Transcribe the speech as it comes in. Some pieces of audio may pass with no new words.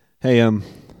Hey,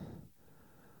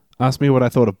 ask me what I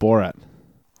thought of Borat.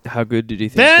 How good did you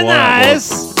think Very Borat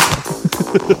nice! was?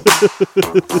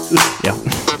 Yeah.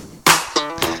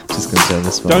 Just going to turn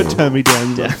this phone. Don't turn me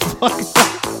down, you Yeah.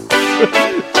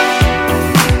 motherfucker.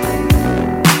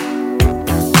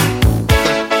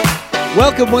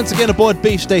 Welcome once again aboard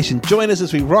Beef Station. Join us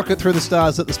as we rocket through the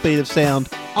stars at the speed of sound.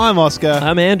 I'm Oscar.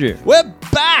 I'm Andrew. We're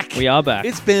back! We are back.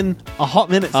 It's been a hot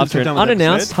minute since After we've an done an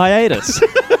unannounced episode. hiatus.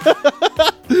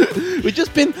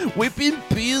 We've been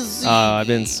busy. I've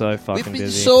been so fucking We've been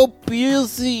busy. so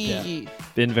busy. Yeah.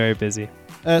 Been very busy.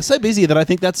 So busy that I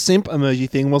think that simp emoji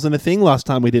thing wasn't a thing last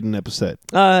time we did an episode.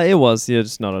 It was. You're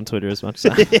just not on Twitter as much. So.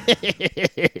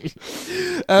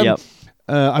 Yep.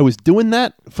 I was doing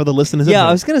that for the listeners. Yeah, at home.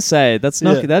 I was going to say, that's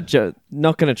not Yeah. that joke.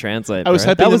 Not going to translate. I was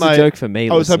bro. hoping that was that a joke for me.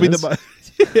 I was hoping that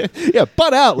yeah,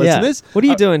 butt out, listeners. What are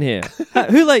you doing here?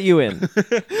 Who let you in?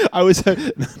 I was.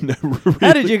 Really,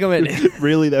 How did you come in?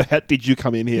 Really though, how did you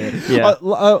come in here?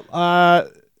 Yeah.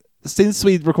 Since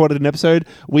we recorded an episode,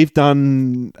 we've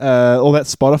done all that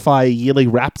Spotify yearly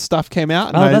Wrapped stuff came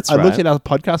out. And that's I looked right. at our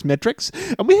podcast metrics,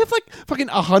 and we have like fucking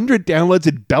 100 downloads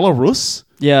in Belarus.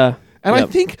 Yeah. And Yep.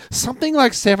 I think something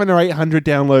like 700 or 800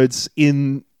 downloads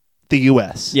in the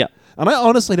US. Yeah. And I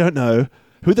honestly don't know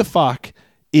who the fuck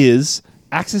is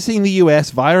accessing the US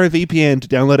via a VPN to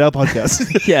download our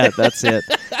podcast. Yeah, that's it.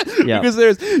 Yeah. Because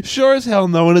there's sure as hell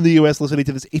no one in the US listening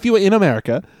to this. If you are in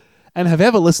America and have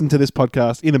ever listened to this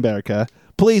podcast in America,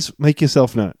 please make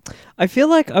yourself known. I feel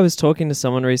like I was talking to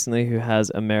someone recently who has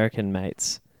American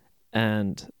mates,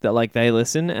 and that like they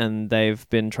listen, and they've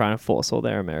been trying to force all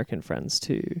their American friends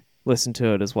to listen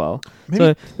to it as well.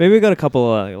 So maybe we got a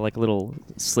couple of like little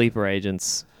sleeper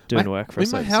agents doing work for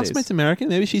us. My overseas. housemate's American.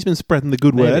 Maybe she's been spreading the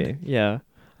good word. Maybe, yeah.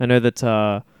 I know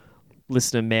that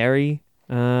listener Mary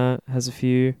has a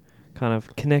few kind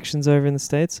of connections over in the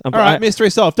States. All right, mystery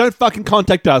solved. Don't fucking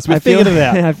contact us. We figured it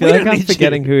out. I feel We like don't I'm need you.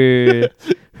 forgetting who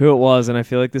it was, and I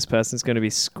feel like this person's going to be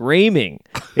screaming.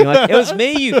 Being like, it was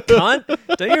me, you cunt.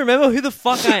 Don't you remember who the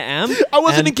fuck I am? I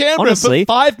wasn't And in Canberra honestly,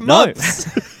 for 5 no. months.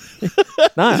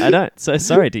 No, I don't. So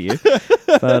sorry to you.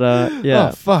 But yeah.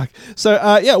 Oh, fuck.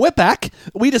 So, we're back.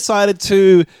 We decided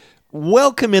to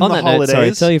welcome in On the that holidays. note,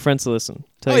 sorry, tell your friends to listen.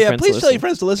 Tell your friends please to tell your listen.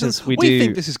 friends to listen. 'Cause We do-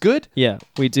 think this is good. Yeah,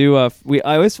 we do. I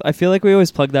feel like we always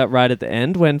plug that right at the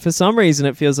end when, for some reason,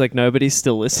 it feels like nobody's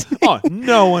still listening. Oh,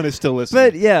 no one is still listening.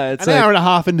 But yeah, it's An like, hour and a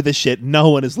half into this shit, no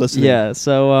one is listening. yeah.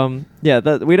 So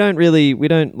that we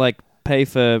don't like pay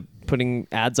for putting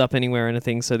ads up anywhere or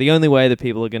anything. So the only way that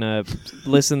people are gonna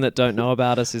listen that don't know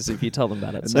about us is if you tell them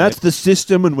about it. And So that's the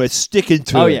system, and we're sticking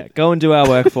to it. oh yeah, go and do our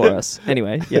work for us.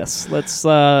 Anyway, yes,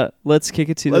 let's kick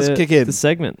it to Let's kick in. the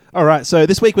segment. All right, so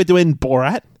this week we're doing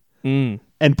Borat and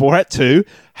Borat 2.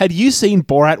 Had you seen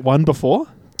Borat 1 before?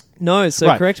 No, so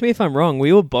Right. correct me if I'm wrong.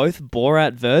 We were both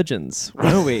Borat virgins,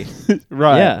 weren't we?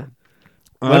 Right. Yeah.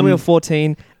 When we were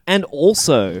 14, and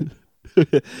also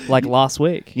like last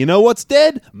week. You know what's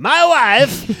dead? My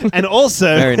wife, and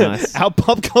also Very nice. our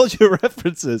pop culture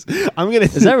references. I'm gonna.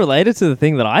 Is that related to the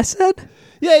thing that I said?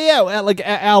 Yeah.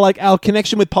 Our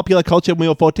connection with popular culture when we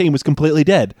were 14 was completely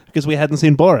dead because we hadn't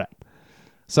seen Borat.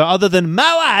 So other than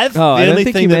my wife, Oh, the I don't only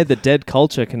think thing you that made the dead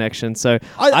culture connection. So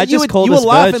I you just were- called you were us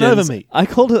laughing virgins. over me. I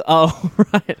called it. Oh,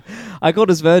 right. I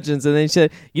called us virgins, and then she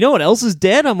said, "You know what else is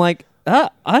dead?" I'm like, I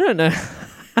don't know.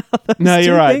 no,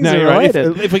 you're two right. things No, are you're right.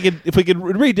 related. If we could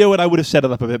redo it, I would have set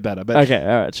it up a bit better. But Okay,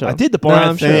 all right, sure. I did the No, Borat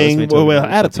I'm sure it was thing. me talking We're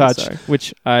about out of something, touch. sorry,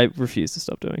 which I refuse to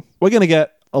stop doing. We're gonna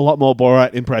get a lot more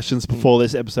Borat impressions before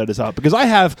this episode is up because I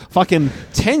have fucking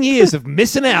 10 years of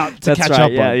missing out to That's catch right.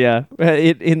 up Yeah, on.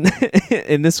 yeah.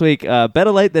 In this week,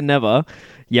 better late than never.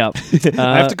 Yep.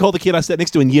 I have to call the kid I sat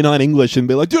next to in Year 9 English and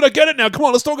be like, dude, I get it now. Come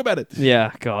on, let's talk about it.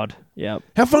 Yeah. God. Yep.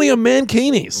 How funny are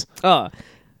mankinis? Oh,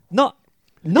 not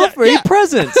Yeah, very yeah.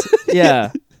 present.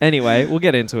 Yeah. Anyway, we'll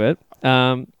get into it. But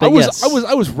I yes.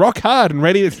 was rock hard and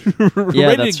ready to Yeah,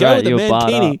 ready that's to go right. with the You were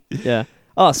barred mankini. up. Yeah.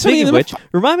 Oh, speaking of them which,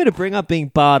 remind me to bring up being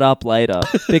barred up later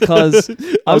because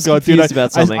I was confused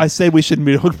about something. I said we shouldn't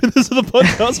be talking about this on the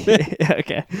podcast, man. Yeah,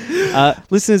 okay.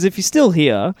 Listeners, if you're still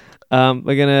here, we're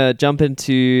going to jump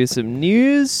into some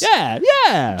news.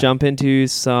 Yeah. Jump into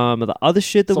some of the other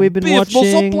shit that we've been Some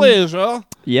watching. pleasure.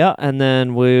 Yeah, and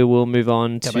then we will move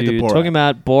on Come to back to Borat. talking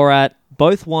about Borat,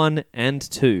 both 1 and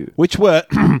 2. Which were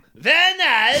very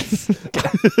nice.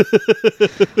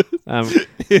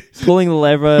 Pulling the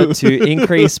lever to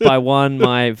increase by 1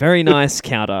 my very nice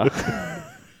counter.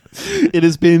 It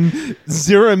has been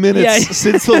 0 minutes Yeah.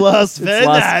 since the last very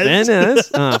Last nice. minute.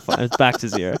 Oh, fine. It's back to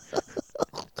 0.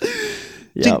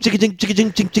 Yep.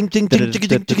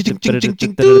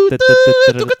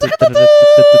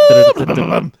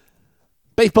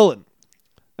 Beef Bulletin.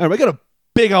 All right, we got a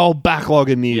big old backlog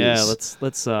of news. Yeah,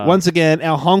 let's. Once again,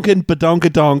 our honkin'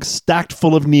 badonkadonk stacked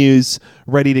full of news,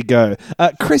 ready to go.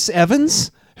 Chris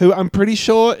Evans, who I'm pretty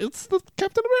sure it's the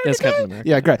Captain America. Yes, guy? Captain America.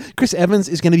 Yeah, great. Chris Evans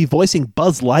is going to be voicing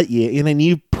Buzz Lightyear in a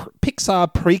new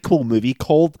Pixar prequel movie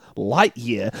called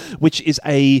Lightyear, which is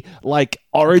a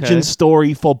origin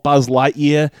story for Buzz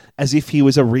Lightyear, as if he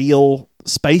was a real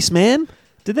spaceman.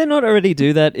 Did they not already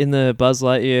do that in the Buzz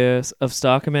Lightyear of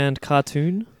Star Command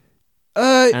cartoon?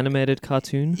 Animated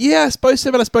cartoon? Yeah, I suppose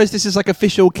so, but I suppose this is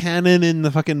official canon in the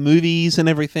fucking movies and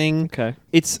everything. Okay.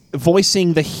 It's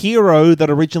voicing the hero that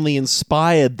originally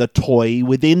inspired the toy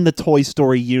within the Toy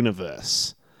Story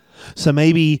universe. So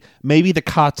maybe the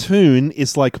cartoon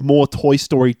is more Toy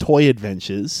Story toy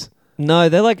adventures. No,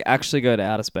 they actually go to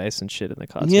outer space and shit in the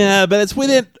cartoon. Yeah, but it's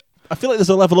within... I feel like there's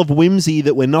a level of whimsy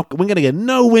that we're going to get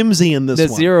no whimsy in this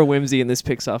There's one. zero whimsy in this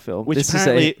Pixar film. Which this is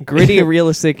a gritty,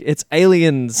 realistic, it's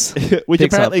aliens. Which Pixar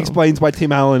apparently film. explains why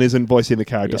Tim Allen isn't voicing the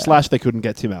character. Yeah. / they couldn't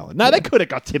get Tim Allen. No, they could have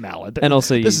got Tim Allen. And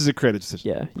also this is a credit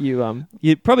decision. Yeah,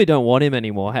 you probably don't want him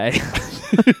anymore, hey?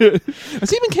 Has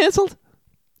he been cancelled?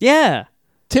 Yeah.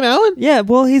 Tim Allen? Yeah,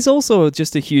 well, he's also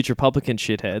just a huge Republican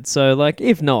shithead. So,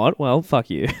 if not, well, fuck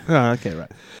you. Oh, okay, right.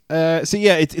 So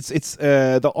yeah, it's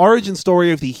the origin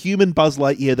story of the human Buzz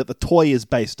Lightyear that the toy is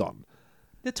based on.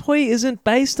 The toy isn't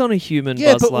based on a human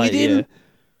Buzz Lightyear.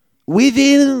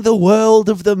 Within the world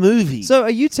of the movie. So, are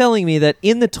you telling me that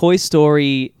in the Toy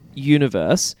Story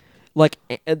universe,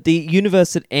 the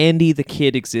universe that Andy the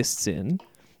kid exists in,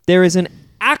 there is an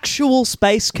actual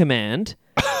space command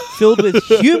filled with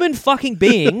human fucking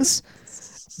beings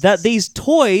that these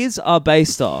toys are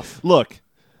based off? Look,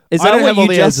 is I that don't have what all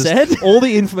you the just answers. said? All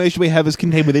the information we have is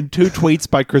contained within 2 tweets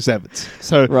by Chris Evans.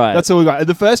 So Right. that's all we got. And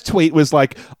the first tweet was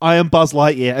I am Buzz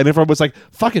Lightyear. And everyone was like,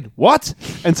 fucking what?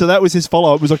 And so that was his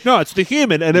follow-up. It was like, no, it's the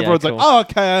human. And everyone's cool. like, oh,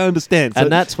 okay, I understand. So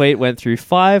And that tweet went through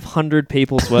 500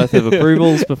 people's worth of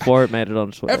approvals before it made it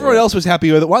on Twitter. everyone else was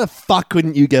happy with it. Why the fuck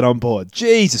couldn't you get on board?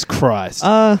 Jesus Christ.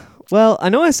 Well, I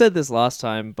know I said this last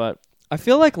time, but I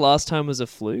feel like last time was a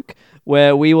fluke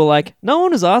where we were like, no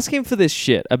one was asking for this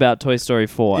shit about Toy Story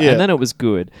 4, Yeah. and then it was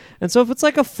good. And so if it's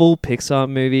a full Pixar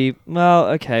movie, well,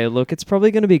 okay, look, it's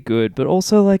probably going to be good, but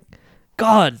also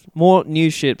God, more new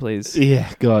shit, please.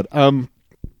 Yeah, God.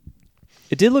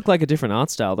 It did look like a different art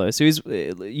style, though. So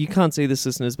you can't see this,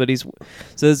 listeners, but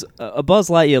there's a Buzz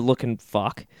Lightyear looking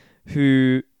fuck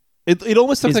who It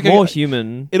almost looks is like more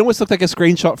human. It almost looked like a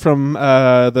screenshot from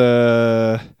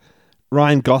the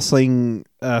Ryan Gosling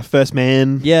First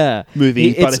Man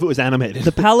movie, but if it was animated.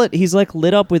 The palette, he's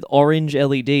lit up with orange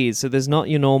LEDs, so there's not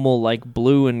your normal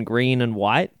blue and green and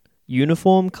white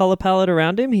uniform color palette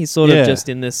around him. He's sort of just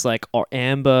in this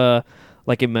amber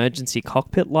emergency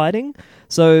cockpit lighting.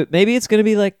 So maybe it's going to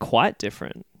be quite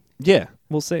different. Yeah.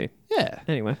 We'll see. Yeah.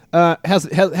 Anyway.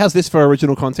 How's this for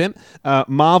original content?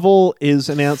 Marvel is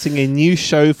announcing a new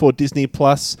show for Disney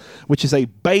Plus, which is a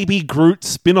Baby Groot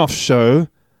spin-off show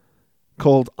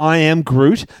called I Am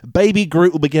Groot. Baby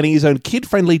Groot will be getting his own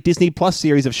kid-friendly Disney Plus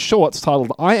series of shorts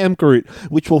titled I Am Groot,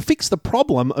 which will fix the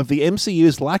problem of the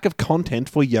MCU's lack of content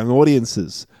for young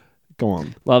audiences. Go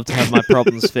on. Love to have my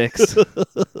problems fixed.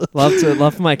 Love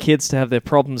for my kids to have their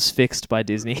problems fixed by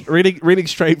Disney. Reading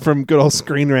straight from good old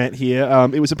Screen Rant here,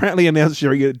 it was apparently announced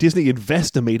during a Disney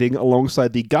investor meeting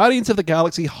alongside the Guardians of the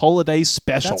Galaxy Holiday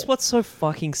Special. That's what's so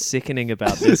fucking sickening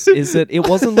about this, is that it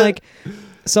wasn't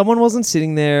someone wasn't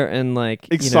sitting there and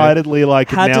excitedly had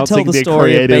to announcing tell the their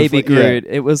story of creative, Baby Groot.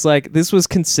 It was this was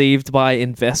conceived by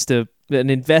an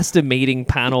investor meeting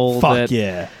panel. Fuck that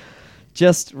yeah.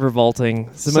 Just revolting.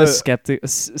 It's the most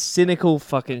cynical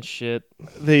fucking shit.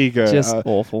 There you go. Just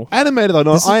awful. Animated or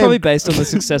not, This is probably based on the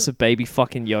success of Baby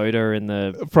fucking Yoda in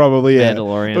the probably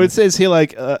Mandalorian. But it says here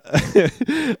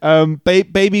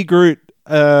Baby Groot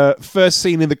first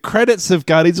seen in the credits of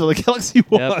Guardians of the Galaxy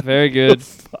 1. Yep, very good.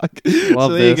 Fuck.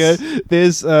 Love so there this. you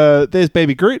go. There's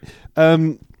Baby Groot.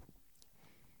 How's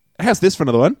this for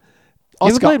another one? You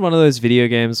ever Oscar. played one of those video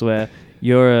games where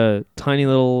you're a tiny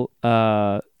little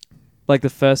the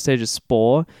first stage of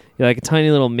Spore, you're a tiny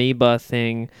little amoeba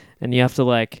thing, and you have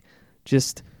to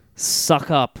just suck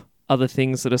up other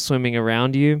things that are swimming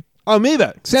around you. Oh,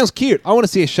 Amoeba. Sounds cute. I want to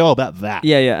see a show about that.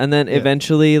 Yeah. And then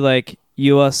eventually,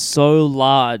 you are so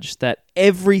large that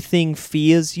everything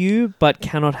fears you, but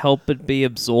cannot help but be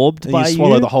absorbed And by you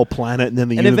swallow you. the whole planet and then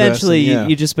the And universe. eventually, yeah.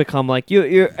 you just become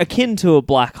you're akin to a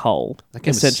black hole, That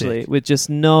game was essentially, sick. with just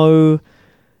nothing.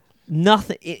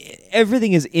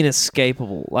 Everything is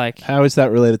inescapable. How is that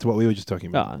related to what we were just talking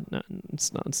about? No,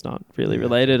 it's not. It's not really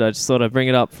related. I just thought I'd bring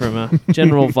it up from a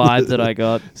general vibe that I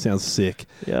got. Sounds sick.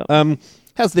 Yeah.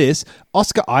 how's this?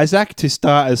 Oscar Isaac to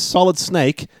star as Solid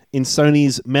Snake in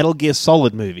Sony's Metal Gear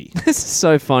Solid movie. This is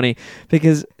so funny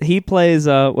because he plays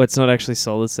well, it's not actually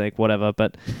Solid Snake, whatever,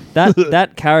 but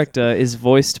that character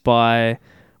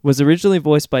was originally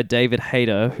voiced by David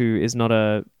Hayter, who is not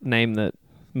a name that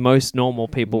most normal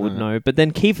people would know, but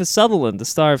then Kiefer Sutherland, the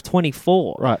star of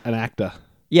 24. Right, an actor.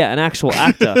 Yeah, an actual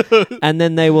actor. And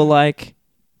then they were like,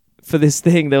 for this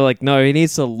thing, they were like, no, he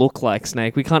needs to look like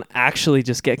Snake. We can't actually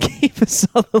just get Kiefer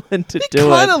Sutherland to do it. He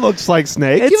kind of looks like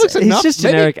Snake. He looks He's enough. just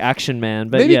generic action man,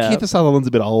 but maybe yeah. Kiefer Sutherland's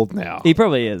a bit old now. He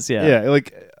probably is, yeah. Yeah,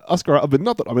 like Oscar, but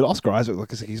not that. I mean, Oscar Isaac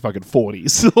looks like he's fucking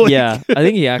 40s. Like, Yeah, I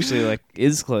think he actually like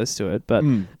is close to it, but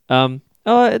not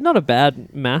a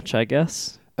bad match, I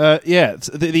guess.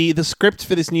 The script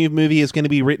for this new movie is going to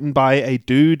be written by a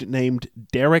dude named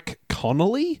Derek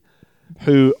Connolly,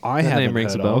 who I haven't name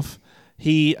rings heard a bell. of.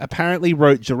 He apparently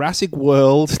wrote Jurassic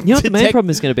World. You know what the main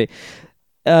problem is going to be?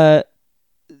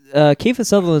 Kiefer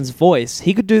Sutherland's voice,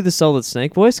 he could do the Solid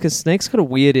Snake voice because Snake's got a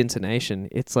weird intonation.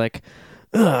 It's like,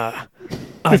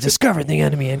 I've discovered the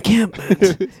enemy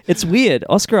encampment. It's weird.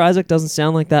 Oscar Isaac doesn't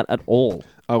sound like that at all.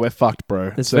 Oh, we're fucked,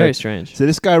 bro. It's very strange. So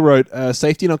this guy wrote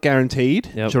Safety Not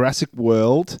Guaranteed, Yep. Jurassic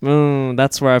World,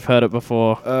 That's where I've heard it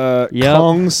before. Yep.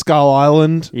 Kong, Skull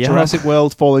Island, Yep. Jurassic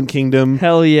World, Fallen Kingdom,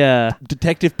 Hell yeah.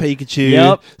 Detective Pikachu,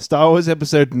 Yep. Star Wars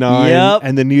Episode 9, Yep.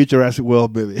 and the new Jurassic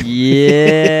World movie.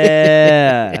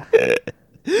 Yeah.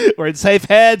 We're in safe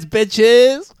hands,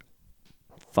 bitches.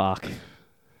 Fuck.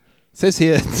 Says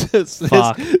here.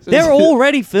 Fuck. They're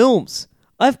already films.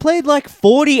 I've played like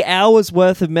 40 hours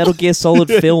worth of Metal Gear Solid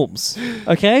films.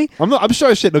 Okay? I'm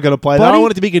sure shit not going to play that. Buddy, I don't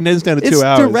want it to be condensed down to 2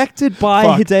 hours. It's directed by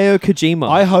Fuck. Hideo Kojima.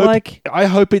 I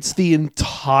hope it's the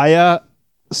entire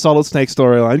Solid Snake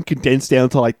storyline condensed down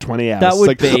to like 20 hours. That would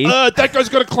like, be- that guy's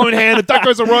got a clone hand, and that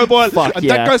guy's a robot, Fuck and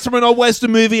yeah. that guy's from an old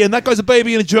Western movie, and that guy's a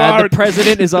baby in a jar. and the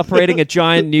president is operating a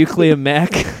giant nuclear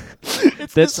mech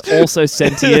that's also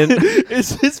sentient.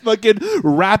 It's this fucking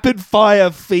rapid fire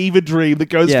fever dream that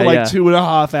goes for like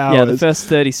 2.5 hours. Yeah, the first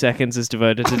 30 seconds is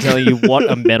devoted to telling you what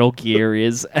a Metal Gear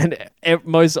is, and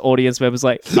most audience members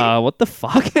like, what the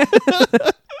fuck?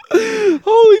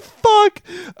 Holy fuck.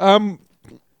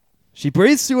 She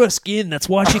breathes through her skin, that's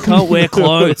why she can't wear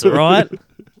clothes, alright?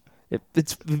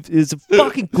 It's a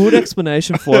fucking good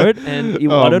explanation for it, and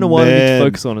I don't know why we need to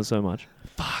focus on it so much.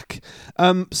 Fuck.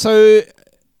 So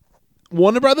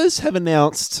Warner Brothers have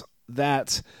announced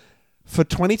that for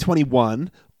 2021,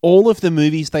 all of the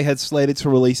movies they had slated to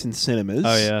release in cinemas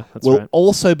will right.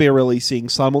 also be releasing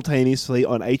simultaneously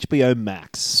on HBO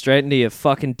Max. Straight into your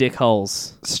fucking dick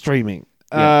holes. Streaming.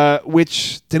 Yeah.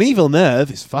 Which Denis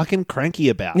Villeneuve is fucking cranky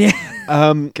about. Yeah.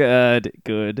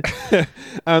 Good.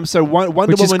 So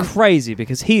Wonder Which Woman... is crazy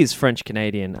because he is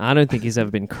French-Canadian. I don't think he's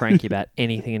ever been cranky about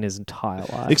anything in his entire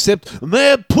life. Except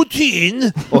Ma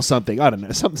Poutine or something. I don't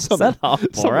know. Something. Is that half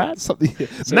Borat? Something.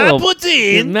 Ma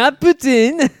Poutine. Ma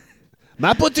Poutine.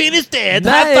 Ma Poutine is dead.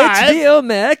 Ma High five. HBO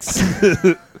Max.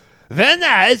 Very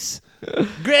nice.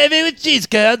 Gravy with cheese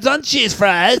curds on cheese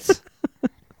fries.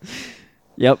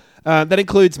 Yep. That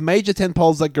includes major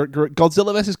tentpoles like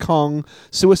Godzilla vs. Kong,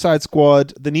 Suicide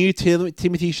Squad, the new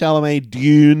Timothée Chalamet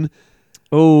Dune,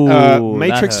 Oh,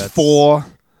 Matrix 4.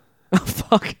 Oh,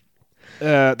 fuck.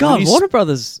 The God, new Warner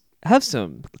Brothers have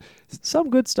some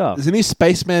good stuff. There's a new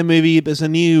Spaceman movie. There's a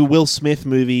new Will Smith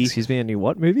movie. Excuse me, a new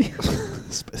what movie?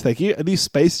 Thank you. A new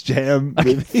Space Jam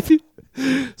movie.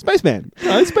 Spaceman.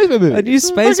 Spaceman movie. A new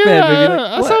Spaceman movie.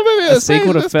 Like, what? A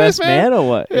sequel to First Man or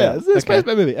what? Yeah, it's a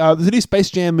Spaceman movie. There's a new Space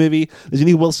Jam movie. There's a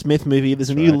new Will Smith movie. There's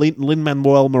a new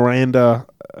Lin-Manuel Miranda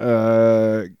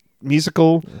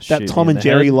musical. That Tom and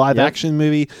Jerry live action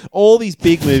movie. All these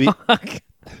big movies. Fuck.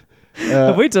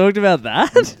 Have we talked about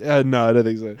that? No, I don't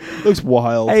think so. It looks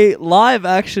wild. A live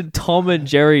action Tom and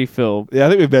Jerry film. Yeah, I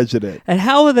think we mentioned it. And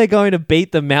how are they going to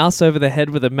beat the mouse over the head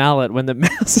with a mallet when the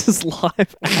mouse is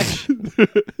live action?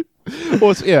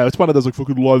 Well, it's one of those like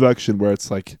fucking live action where it's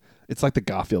like the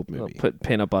Garfield movie. Put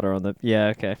peanut butter on the...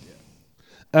 Yeah, okay.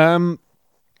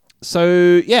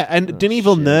 So yeah, and Denis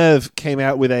Villeneuve came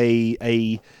out with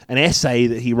an essay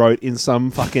that he wrote in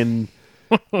some fucking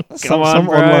some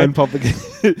online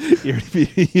publication.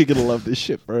 You're gonna love this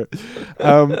shit, bro.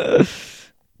 Wrote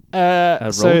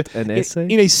an essay?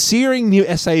 In a searing new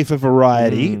essay for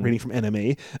Variety, reading from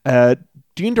NME,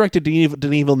 Dune director Denis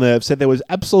Villeneuve said there was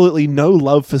absolutely no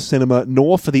love for cinema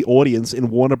nor for the audience in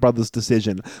Warner Brothers'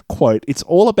 decision. Quote, "It's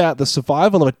all about the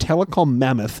survival of a telecom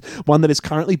mammoth, one that is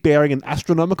currently bearing an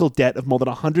astronomical debt of more than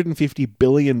 $150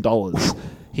 billion,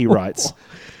 he writes.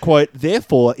 Quote,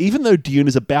 "Therefore, even though Dune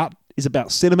is is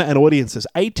about cinema and audiences.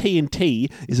 AT&T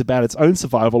is about its own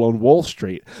survival on Wall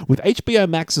Street. With HBO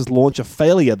Max's launch a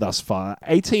failure thus far,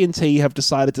 AT&T have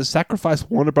decided to sacrifice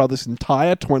Warner Brothers'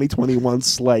 entire 2021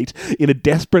 slate in a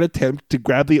desperate attempt to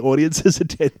grab the audience's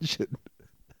attention.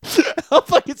 How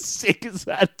fucking sick is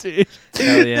that, dude?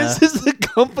 Hell yeah. This is the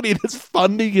company that's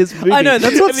funding his movie. I know,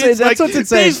 that's what's And it's what's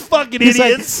insane. These fucking He's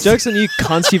like, idiots. jokes on you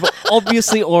cunts, you've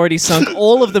obviously already sunk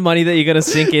all of the money that you're going to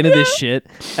sink into this shit.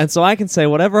 And so I can say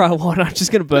whatever I want, I'm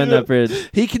just going to burn that bridge.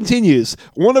 He continues,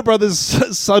 Warner Brothers'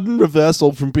 sudden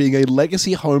reversal from being a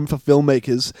legacy home for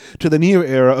filmmakers to the new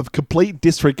era of complete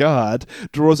disregard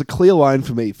draws a clear line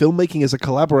for me. Filmmaking is a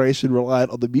collaboration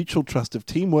reliant on the mutual trust of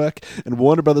teamwork, and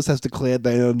Warner Brothers has declared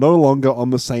they are no longer on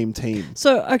the same team.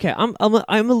 So, okay, I'm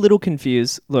a little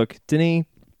confused. Look, Denis,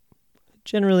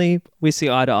 generally we see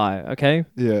eye to eye, okay?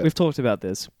 Yeah. We've talked about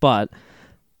this, but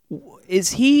is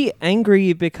he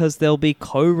angry because they'll be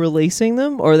co-releasing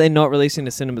them, or are they not releasing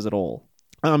to cinemas at all?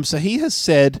 So he has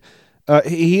said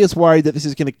he is worried that this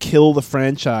is going to kill the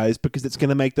franchise because it's going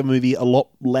to make the movie a lot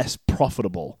less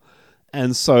profitable.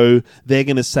 And so they're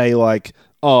going to say like,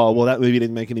 oh, well, that movie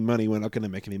didn't make any money. We're not going to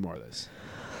make any more of this.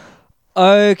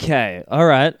 Okay, all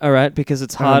right, because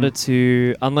it's harder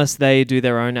to, unless they do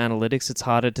their own analytics, it's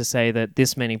harder to say that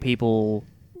this many people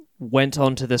went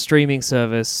onto the streaming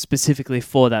service specifically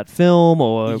for that film,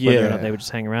 or whether or not they were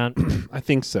just hanging around. I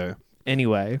think so.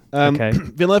 Anyway, okay.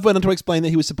 Villeneuve went on to explain that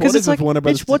he was Because supportive it's like, of Warner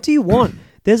Brothers. bitch, what do you want?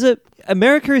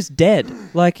 America is dead.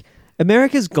 Like,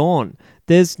 America's gone.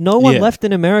 There's no one left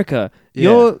in America. Yeah.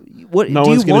 Do you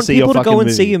want people to go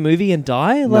and see your movie and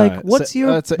die? Like, what's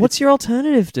your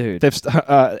alternative, dude?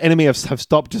 Enemy have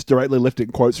stopped just directly lifting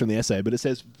quotes from the essay, but it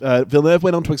says Villeneuve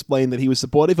went on to explain that he was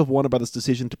supportive of Warner Brothers'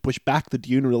 decision to push back the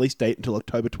Dune release date until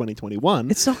October 2021.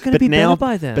 It's not going to be better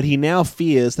by then. But he now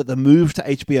fears that the move to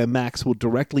HBO Max will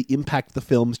directly impact the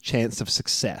film's chance of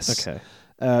success. Okay.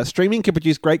 Streaming can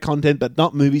produce great content, but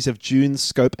not movies of Dune's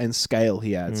scope and scale,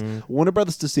 he adds. Warner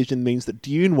Brothers' decision means that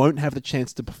Dune won't have the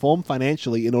chance to perform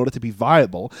financially in order to be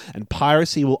viable, and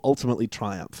piracy will ultimately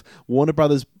triumph. Warner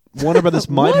Brothers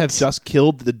might have just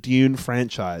killed the Dune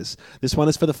franchise. This one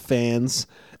is for the fans.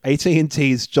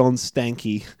 AT&T's John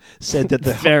Stankey said that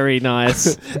the... Very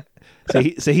nice. So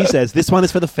he says, this one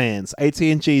is for the fans.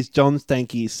 AT&T's John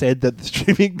Stankey said that the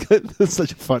streaming... That's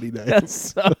such a funny name.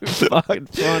 That's so fucking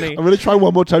funny. I'm going to try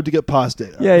one more time to get past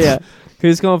it. Yeah.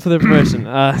 Who's going for the promotion?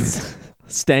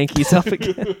 Stanky's up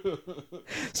again.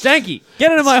 Stanky,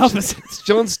 get into my office. It's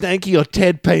John Stankey or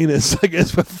Ted Penis. I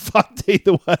guess we're fucked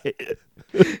either way.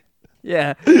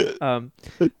 Yeah.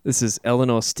 This is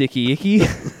Eleanor Sticky Icky.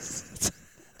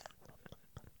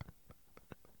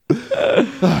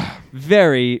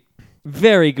 Very,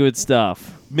 very good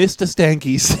stuff. Mr.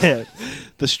 Stankey said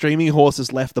the streaming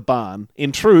horses left the barn.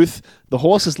 In truth, the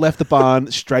horses left the barn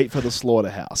straight for the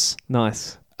slaughterhouse.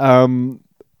 Nice.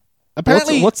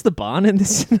 Apparently, what's the barn in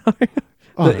this scenario?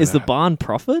 Is the barn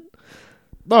profit?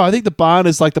 No, I think the barn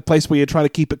is like the place where you're trying to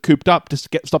keep it cooped up to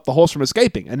stop the horse from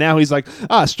escaping. And now he's like,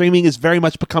 streaming has very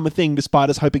much become a thing despite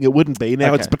us hoping it wouldn't be.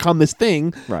 Now it's become this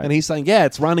thing. Right. And he's saying, yeah,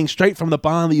 it's running straight from the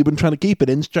barn that you've been trying to keep it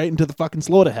in, straight into the fucking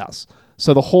slaughterhouse.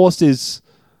 So the horse is...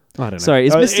 I don't know. Sorry,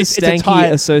 is Mr.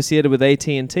 Stanky associated with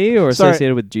AT&T or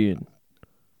associated with Dune?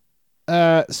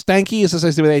 Stanky is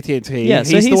associated with AT&T. Yeah,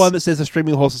 he's the one that says the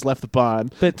streaming horses left the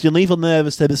barn. But Denis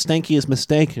Villeneuve said that Stanky is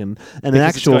mistaken, and in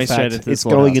actual fact, it's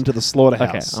going into the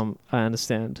slaughterhouse. Okay, I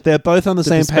understand. They're both on the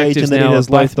same page, and then it has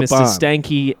left the barn. Mr.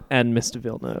 Stanky and Mr.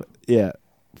 Villeneuve. Yeah.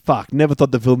 Fuck, never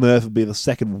thought that Villeneuve would be the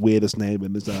second weirdest name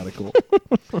in this article.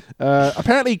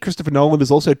 Apparently, Christopher Nolan has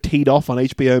also teed off on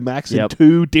HBO Max in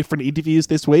 2 different interviews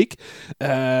this week.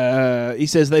 He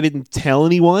says they didn't tell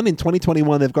anyone. In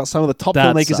 2021, they've got some of the top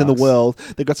filmmakers in the world.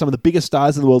 They've got some of the biggest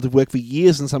stars in the world who've worked for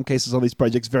years in some cases on these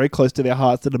projects, very close to their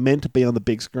hearts, that are meant to be on the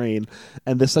big screen.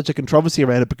 And there's such a controversy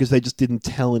around it because they just didn't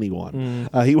tell anyone.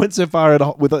 He went so far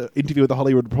with an interview with the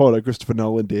Hollywood Reporter, Christopher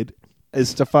Nolan did,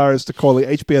 as far as to calling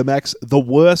HBO Max the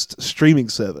worst streaming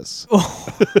service.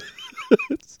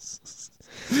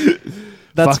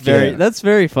 That's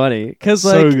very funny because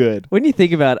so good. When you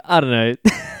think about it, I don't know,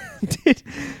 dude,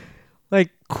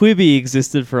 like Quibi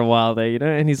existed for a while there, you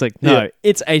know, and he's like, no,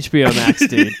 it's HBO Max,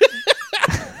 dude.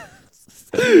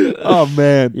 Oh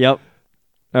man. Yep.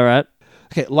 All right.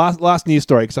 Okay, last news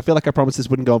story, because I feel like I promised this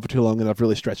wouldn't go on for too long, and I've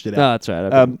really stretched it out. No,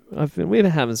 that's right. We've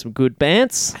been having some good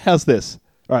bants. How's this?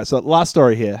 All right, so last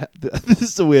story here. This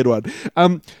is a weird one.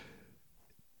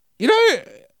 You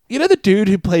know the dude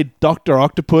who played Doc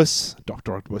Ock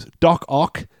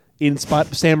in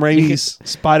Sam Raimi's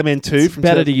Spider-Man 2? It's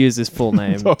better to use his full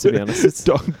name, to be honest. It's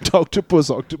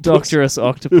Doctopus Octopus. Doctorus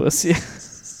Octopus, yeah.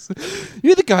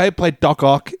 You're the guy who played Doc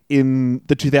Ock in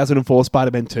the 2004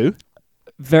 Spider-Man 2?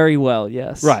 Very well,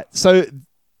 yes. Right. So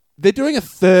they're doing a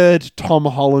third Tom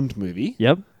Holland movie,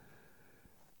 Yep.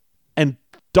 and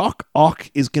Doc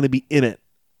Ock is going to be in it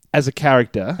as a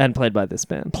character. And played by this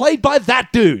man. Played by that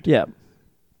dude. Yeah.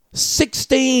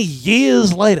 16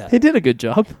 years later. He did a good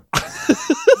job. I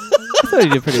thought he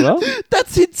did pretty well.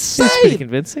 That's He's pretty insane.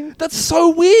 convincing. That's so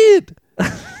weird.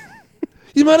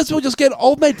 You might as well just get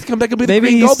old mate to come back and be the Maybe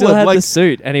Green he Goblin. still had the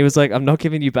suit, and he was like, I'm not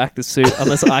giving you back the suit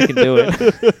unless I can do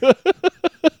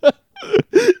it.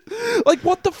 Like,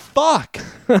 what the fuck?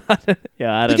 Yeah, I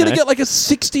You're don't going to know. get like a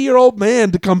 60-year-old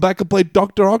man to come back and play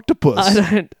Dr. Octopus.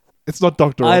 It's not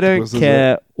Dr. I Octopus, don't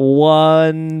care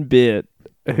one bit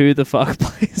who the fuck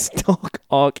plays Doc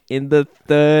Ock in the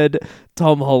third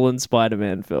Tom Holland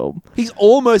Spider-Man film. He's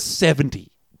almost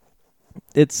 70.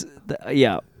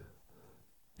 Yeah.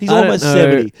 He's I don't almost know.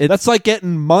 70. That's like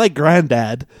getting my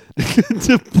granddad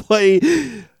to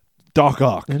play Doc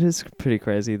Ock. It is pretty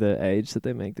crazy the age that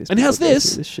they make this. And how's people go this?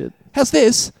 through this shit. How's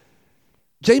this?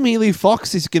 Jamie Lee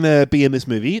Fox is going to be in this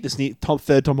movie, this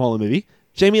third Tom Holland movie.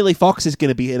 Jamie Lee Fox is going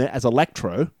to be in it as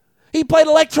Electro. He played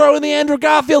Electro in the Andrew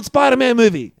Garfield Spider-Man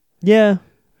movie. Yeah.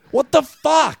 What the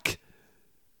fuck?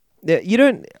 Yeah, you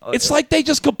don't. It's like they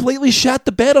just completely shat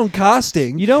the bed on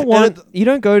casting. You don't want. You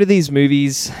don't go to these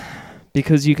movies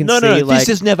because you can see No, like. this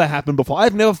has never happened before.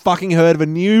 I've never fucking heard of a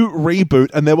new reboot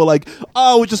and they were like,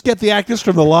 oh, we'll just get the actors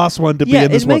from the last one to be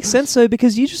in this it one. makes sense though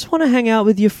because you just want to hang out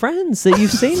with your friends that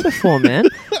you've seen before, man.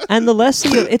 And the less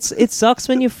it sucks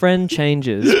when your friend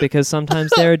changes because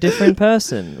sometimes they're a different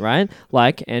person, right?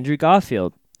 Like Andrew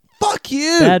Garfield. Fuck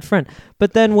you. Bad friend.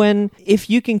 But then if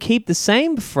you can keep the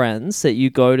same friends that you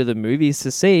go to the movies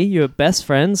to see, your best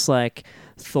friends like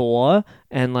Thor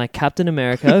and like Captain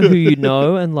America, who you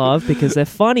know and love because they're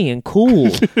funny and cool.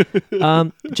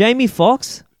 Jamie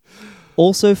Foxx,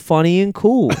 also funny and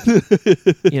cool.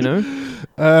 You know?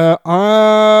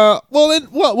 Well then,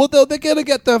 what? Well, they're gonna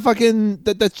get the fucking.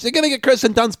 They're gonna get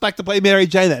Kirsten Dunst back to play Mary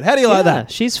Jane. Then, how do you like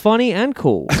that? She's funny and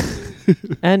cool.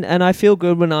 and I feel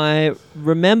good when I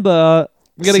remember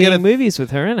seeing movies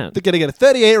with her in it. They're gonna get a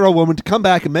 38-year-old woman to come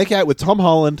back and make out with Tom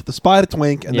Holland, the Spider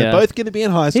Twink, and they're both gonna be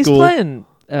in high school. He's playing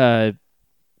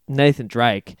Nathan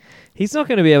Drake. He's not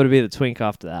going to be able to be the twink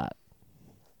after that.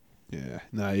 Yeah,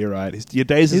 no, you're right. Your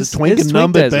days as a twink his and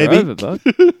numbered, twink baby. days are over,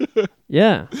 bud.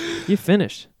 Yeah, you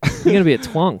finished. You're going to be a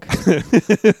twonk.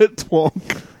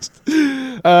 Twonk.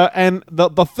 And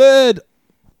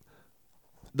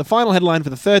the final headline for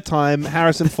the third time,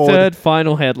 Harrison Ford. Third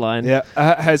final headline. Yeah,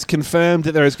 has confirmed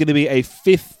that there is going to be a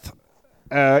fifth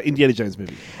Indiana Jones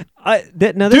movie.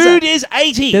 Dude is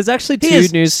 80. There's actually He two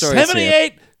is news stories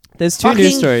 78. here. There's two fucking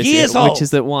news stories here, years old. which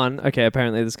is that one, okay,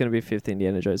 apparently there's going to be a fifth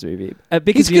Indiana Jones movie. He's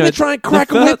Because, going to try and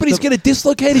crack a whip, but he's going to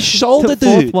dislocate his shoulder, the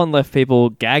fourth dude. one left people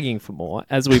gagging for more,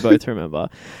 as we both remember.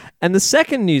 And the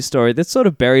second news story that's sort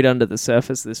of buried under the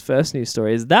surface of this first news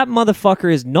story is that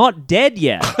motherfucker is not dead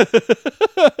yet.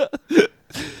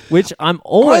 Which I'm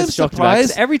always shocked about.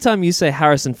 'Cause every time you say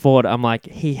Harrison Ford, I'm like,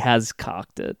 he has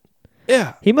cocked it.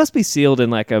 Yeah. He must be sealed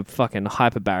in like a fucking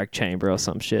hyperbaric chamber or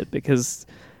some shit because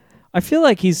I feel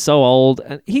like he's so old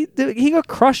and he got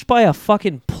crushed by a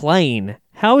fucking plane.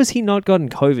 How has he not gotten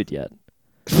COVID yet?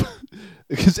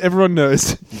 Because everyone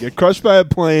knows you get crushed by a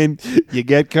plane, you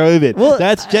get COVID. Well,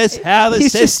 that's just how the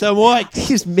system works.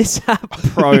 He's mishap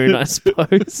prone, I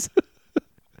suppose.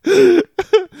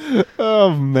 Oh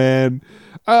man.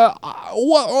 Wah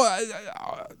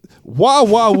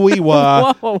wee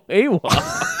wah. Whoa, he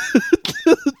was.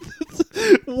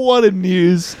 What a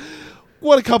news.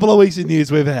 What a couple of weeks of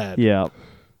news we've had. Yeah.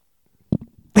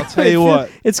 I'll tell you what.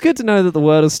 It's good to know that the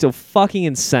world is still fucking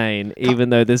insane, even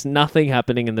though there's nothing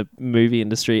happening in the movie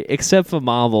industry except for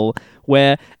Marvel,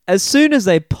 where as soon as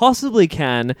they possibly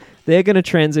can, they're going to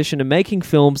transition to making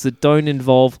films that don't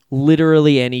involve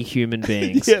literally any human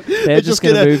beings. Yeah, they're just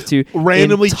going to move to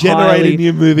randomly generate a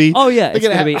new movie. Oh yeah, it's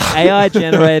going to be AI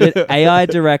generated, AI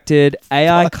directed,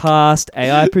 AI cast,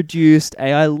 AI produced,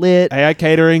 AI lit, AI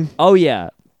catering. Oh yeah.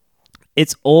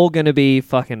 It's all going to be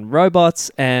fucking robots,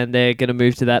 and they're going to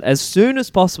move to that as soon as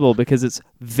possible because it's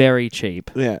very cheap.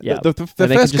 Yeah. The The they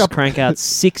can first just couple crank out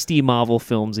 60 Marvel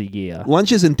films a year.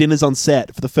 lunches and dinners on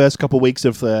set for the first couple of weeks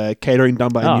of the catering done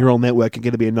by a neural network are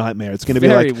going to be a nightmare. It's going to be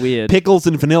Very like weird. pickles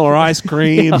and vanilla ice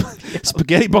cream,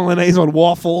 spaghetti bolognese on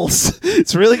waffles.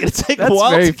 It's really going to take a That's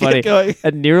while very to funny. get going.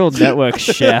 A neural network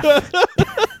chef.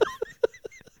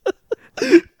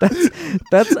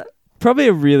 That's probably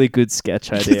a really good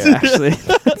sketch idea, actually.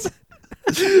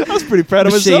 I was pretty proud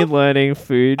of Machine myself. learning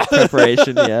food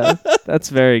preparation. Yeah, that's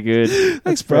very good. Thanks,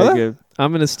 That's very brother. good.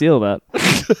 I'm going to steal that.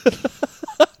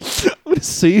 to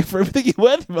sue you for everything you're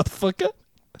worth, you motherfucker.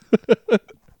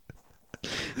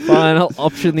 Fine, I'll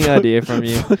option the idea from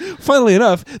you. Funnily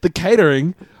enough, the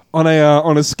catering on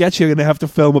a sketch you're going to have to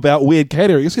film about weird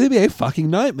catering, it's going to be a fucking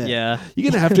nightmare. Yeah. You're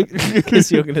going to have to...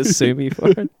 Because you're going to sue me for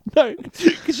it. No,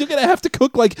 because you're going to have to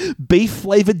cook like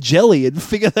beef-flavored jelly and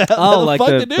figure out how the like fuck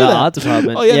the, to do the that. art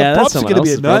department. Oh, yeah, the props that's are going to be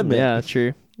a someone else's problem. nightmare. Yeah,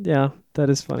 true. Yeah, that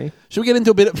is funny. Should we get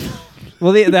into a bit of...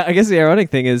 Well, I guess the ironic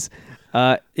thing is,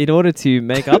 in order to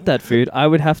make up that food, I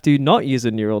would have to not use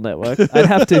a neural network. I'd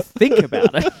have to think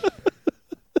about it.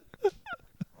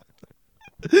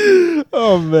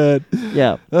 Oh, man.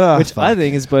 Yeah. Ah, Which fuck. I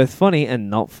think is both funny and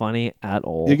not funny at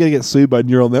all. You're going to get sued by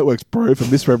neural networks, bro, for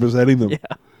misrepresenting them. Yeah.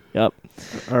 Yep.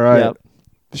 All right. Yep.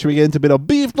 Should we get into a bit of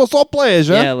beef no so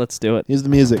pleasure? Yeah, let's do it. Here's the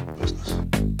music.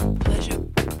 Pleasure.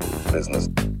 Business.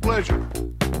 Pleasure.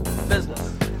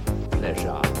 Business.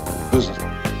 Pleasure. Business.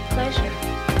 Pleasure.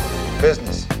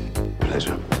 Business.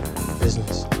 Pleasure.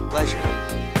 Business. Pleasure.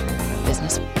 Business.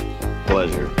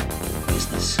 Pleasure.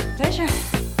 Business. Pleasure.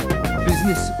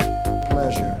 Business.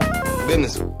 Pleasure.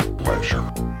 Business. Pleasure.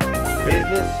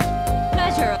 Business.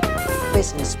 Pleasure.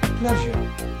 Business. Pleasure.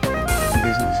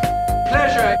 Business.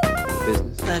 Pleasure.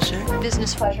 Business. Pleasure.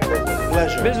 Business pleasure.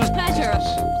 Pleasure. Business pleasure.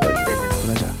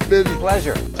 Pleasure. Business.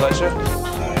 Pleasure. Pleasure.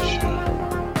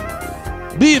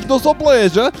 Beef no so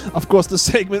pleasure. Of course, the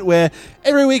segment where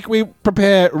every week we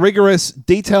prepare rigorous,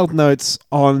 detailed notes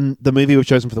on the movie we've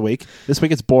chosen for the week. This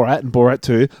week it's Borat and Borat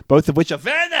 2, both of which are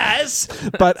very nice.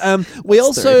 But we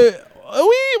also...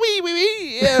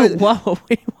 Yeah. Wow.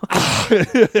 We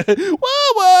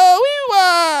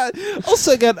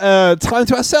also get time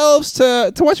to ourselves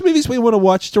to watch movies we want to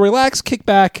watch, to relax, kick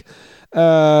back,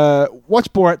 watch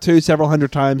Borat 2 several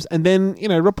hundred times, and then,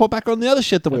 report back on the other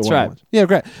shit that we want That's right. to watch. Yeah,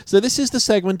 great. So this is the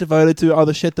segment devoted to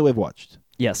other shit that we've watched.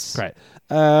 Yes. Great.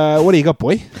 What do you got,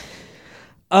 boy?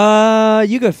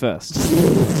 You go first.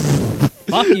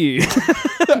 Fuck you.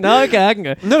 No, okay, I can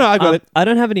go. No, I got it. I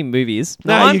don't have any movies.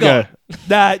 No, Nah, I'm you going. go.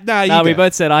 Nah, you No, go. we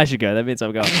both said I should go. That means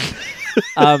I'm going.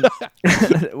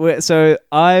 So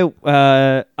I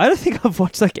don't think I've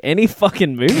watched like any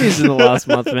fucking movies in the last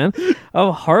month, man.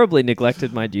 I've horribly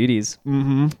neglected my duties.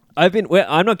 Mm-hmm.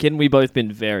 I'm not kidding. We've both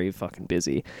been very fucking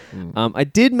busy. I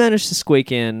did manage to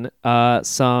squeak in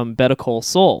some Better Call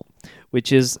Saul,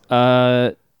 which is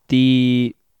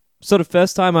the sort of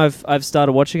first time I've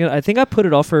started watching it. I think I put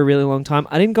it off for a really long time.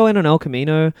 I didn't go in on El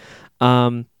Camino,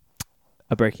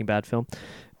 a Breaking Bad film,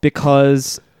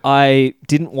 because I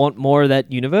didn't want more of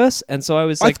that universe, and so I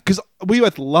was like, because we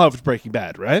both loved Breaking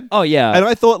Bad, right? oh yeah, And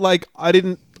I thought, I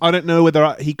don't know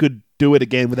whether he could do it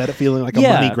again without it feeling like a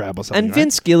money grab or something. And right?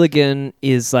 Vince Gilligan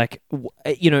is like,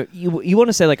 you want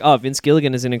to say like, oh, Vince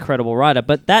Gilligan is an incredible writer,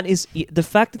 but that is the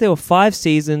fact that there were 5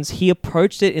 seasons. He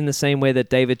approached it in the same way that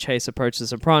David Chase approached The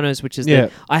Sopranos, which is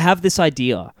that I have this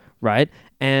idea, right?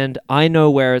 And I know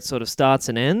where it sort of starts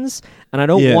and ends, and I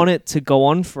don't want it to go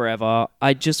on forever.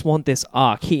 I just want this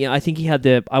arc. I think he had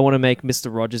I want to make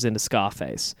Mr. Rogers into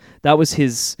Scarface. That was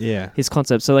his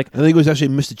concept. So like, I think it was actually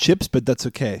Mr. Chips, but that's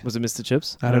okay. was it Mr.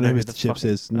 Chips? I don't know who who Mr. the Chips fuck-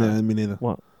 is. No, me neither.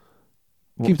 What?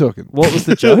 Keep talking. What was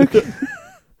the joke?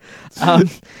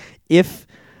 If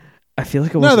I feel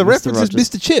like it was No, the Mr. reference Rogers. is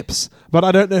Mr. Chips, but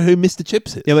I don't know who Mr.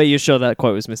 Chips is. Yeah, but you're sure that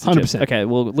quote was Mr. Chips? 100%. Okay,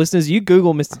 well, listeners, you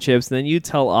Google Mr. Chips, and then you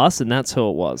tell us, and that's who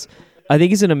it was. I think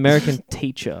he's an American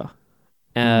teacher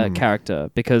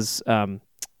character because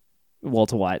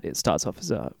Walter White starts off as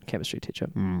a chemistry teacher.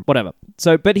 Whatever.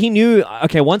 So, but he knew.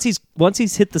 Okay, once he's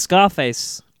hit the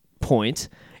Scarface point,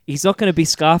 he's not going to be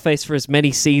Scarface for as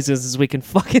many seasons as we can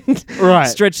fucking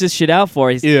stretch this shit out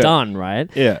for. He's done, right?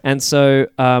 Yeah. And so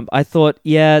I thought,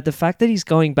 the fact that he's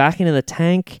going back into the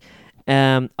tank,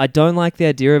 I don't like the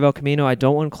idea of El Camino. I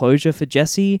don't want closure for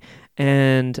Jesse.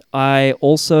 And I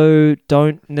also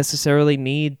don't necessarily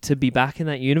need to be back in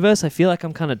that universe. I feel like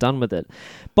I'm kind of done with it.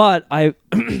 But I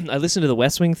I listened to the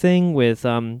West Wing thing with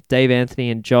Dave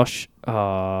Anthony and Josh.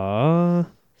 Some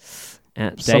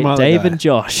Dave other guy. and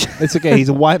Josh. It's okay. He's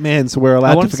a white man, so we're I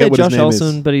allowed want to to say forget what Josh his name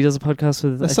Olson, is. but he does a podcast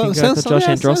with I think a guy called Josh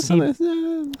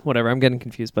Androsky. Whatever, I'm getting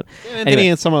confused. But Anthony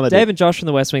and some other Dave dude. and Josh from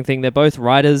the West Wing thing, they're both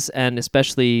writers and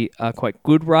especially quite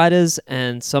good writers.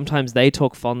 And sometimes they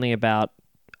talk fondly about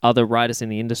other writers in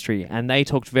the industry. And they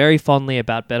talked very fondly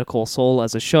about Better Call Saul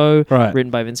as a show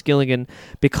written by Vince Gilligan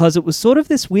because it was sort of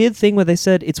this weird thing where they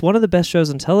said it's one of the best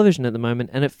shows on television at the moment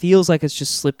and it feels like it's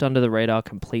just slipped under the radar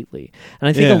completely. And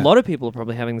I think a lot of people are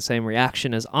probably having the same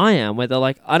reaction as I am where they're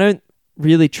like, I don't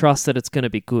really trust that it's going to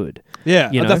be good.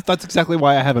 Yeah, you know? that's exactly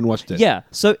why I haven't watched it. Yeah,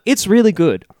 so it's really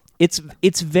good. It's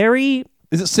very...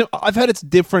 Is it? I've heard it's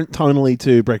different tonally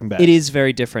to Breaking Bad. It is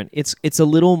very different. It's a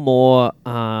little more...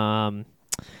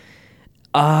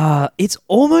 It's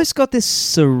almost got this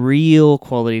surreal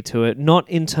quality to it, not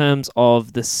in terms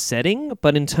of the setting,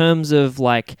 but in terms of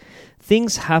like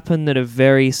things happen that are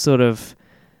very sort of.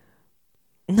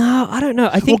 No, I don't know.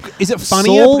 I think is it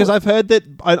funnier? Saul- Because I've heard that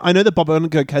I know that Bob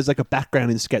Odenkirk has like a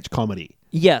background in sketch comedy.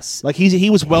 Yes, Like he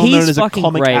was well known as a fucking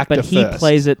comic great, actor but he first.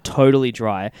 plays it totally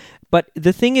dry. But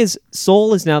the thing is,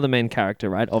 Saul is now the main character,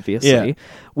 right? Obviously, Yeah.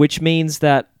 which means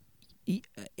that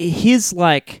his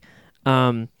like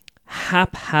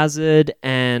haphazard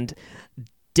and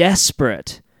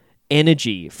desperate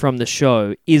energy from the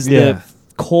show is Yeah. the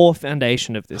core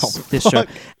foundation of this this show. fuck.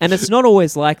 And it's not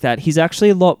always like that. He's actually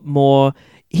a lot more.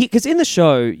 Because in the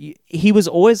show, he was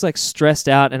always like stressed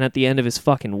out and at the end of his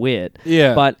fucking wit.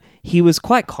 Yeah. But he was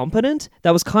quite competent.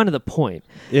 That was kind of the point.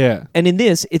 Yeah. And in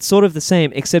this, it's sort of the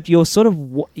same, except you're sort of...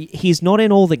 He's not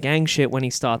in all the gang shit when he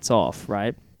starts off,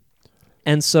 right?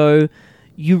 And so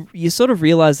you sort of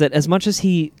realize that as much as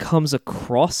he comes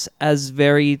across as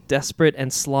very desperate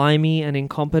and slimy and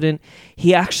incompetent,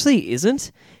 he actually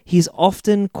isn't. He's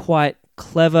often quite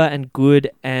clever and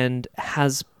good and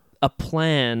has a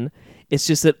plan. It's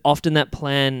just that often that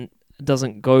plan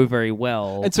doesn't go very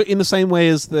well. And so in the same way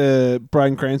as the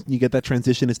Bryan Cranston, you get that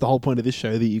transition. It's the whole point of this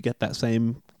show that you get that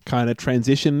same kind of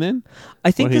transition then.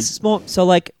 I think Or this is more... So,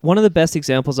 like, one of the best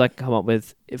examples I can come up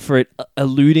with for it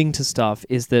alluding to stuff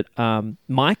is that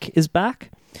Mike is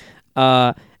back.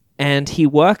 And he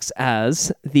works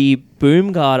as the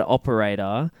boom guard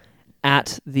operator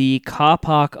at the car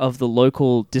park of the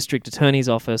local district attorney's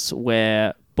office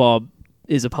where Bob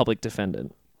is a public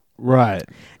defendant. Right.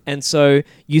 And so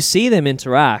you see them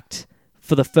interact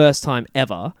for the first time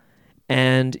ever,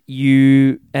 and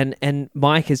and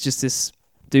Mike is just this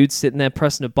dude sitting there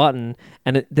pressing a button,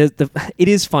 and it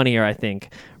is funnier, I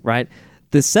think, right?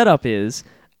 The setup is,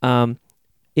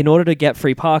 in order to get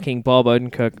free parking, Bob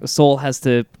Odenkirk, Saul has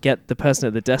to get the person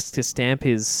at the desk to stamp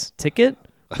his ticket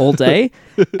all day,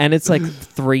 and it's like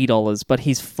 $3, but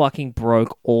he's fucking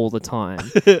broke all the time.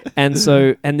 And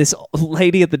this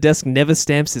lady at the desk never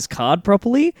stamps his card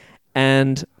properly,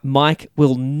 and Mike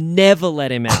will never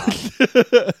let him out.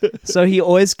 So he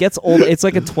always gets it's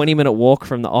like a 20-minute walk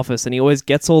from the office, and he always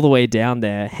gets all the way down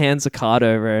there, hands a card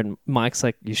over, and Mike's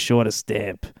like, "You're short a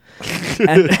stamp."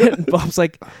 and Bob's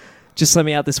like, "Just let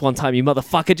me out this one time, you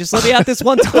motherfucker. Just let me out this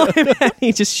one time." And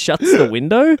he just shuts the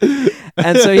window.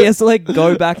 And so he has to like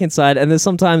go back inside. And there's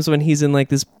sometimes when he's in like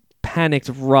this panicked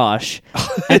rush.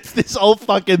 It's this whole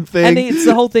fucking thing. And it's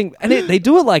the whole thing. And they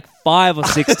do it like 5 or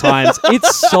 6 times.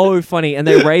 It's so funny. And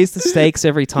they raise the stakes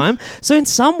every time. So in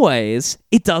some ways,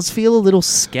 it does feel a little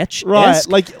sketch. Right,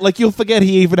 like you'll forget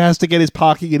he even has to get his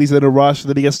parking and he's in a rush and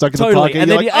then he gets stuck in the Totally. parking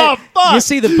And and then you're like, oh, fuck! you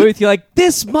see the booth, you're like,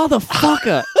 "This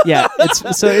motherfucker." Yeah,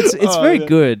 it's very yeah.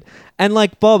 good. And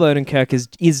like Bob Odenkirk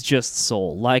is just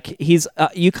Saul. Like he's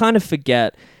you kind of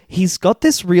forget he's got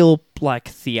this real like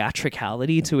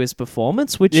theatricality to his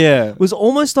performance, which Yeah. was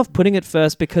almost off-putting at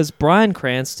first because Bryan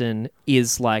Cranston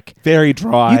is like very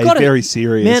dry, you gotta- very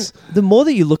serious. Man, the more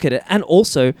that you look at it, and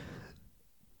also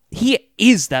he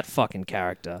is that fucking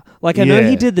character. Like, I know Yeah.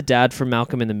 he did the dad from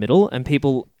Malcolm in the Middle, and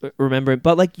people remember it,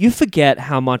 but like, you forget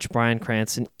how much Bryan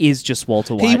Cranston is just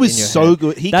Walter White. He was in your so head.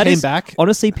 good. He That came is- back.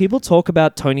 Honestly, people talk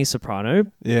about Tony Soprano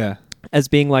Yeah. as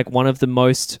being like one of the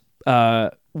most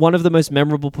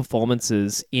memorable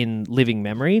performances in living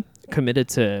memory committed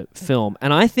to film,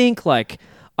 and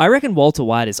I reckon Walter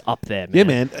White is up there, man. Yeah,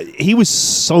 man. He was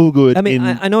so good I mean,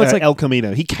 in I know it's like- El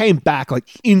Camino. He came back like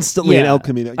instantly in El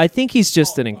Camino. I think he's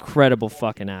just an incredible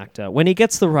fucking actor. When he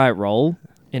gets the right role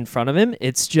in front of him,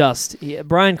 it's just...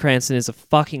 Bryan Cranston is a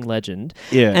fucking legend.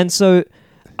 Yeah. And so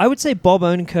I would say Bob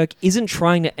Odenkirk isn't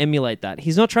trying to emulate that.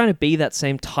 He's not trying to be that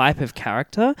same type of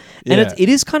character. And Yeah. it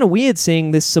is kind of weird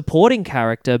seeing this supporting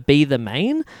character be the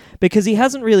main because he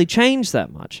hasn't really changed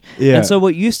that much. Yeah. And so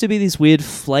what used to be these weird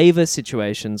flavor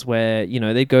situations where, you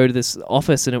know, they'd go to this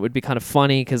office and it would be kind of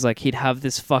funny because like he'd have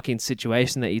this fucking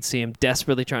situation that you'd see him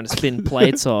desperately trying to spin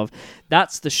plates of.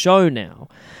 That's the show now.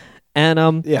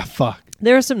 And yeah, fuck.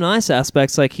 there are some nice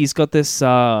aspects. Like he's got this,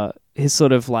 his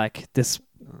sort of like this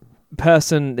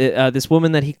person, this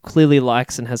woman that he clearly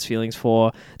likes and has feelings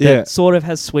for, that Yeah. sort of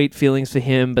has sweet feelings for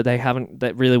him, but they haven't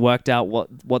that really worked out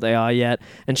what they are yet.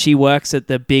 And she works at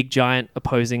the big giant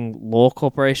opposing law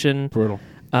corporation. Brutal.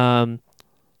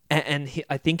 And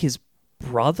I think his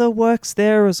brother works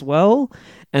there as well.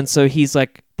 And so he's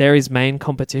like, they're his main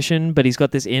competition, but he's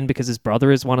got this in because his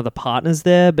brother is one of the partners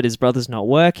there, but his brother's not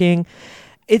working.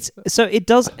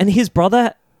 And his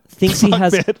brother thinks he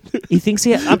has,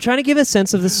 I'm trying to give a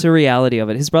sense of the surreality of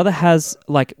it. His brother has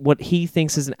like what he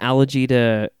thinks is an allergy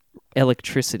to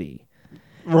electricity.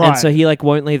 Right. And so he like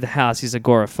won't leave the house. He's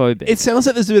agoraphobic. It sounds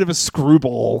like there's a bit of a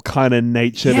screwball kind of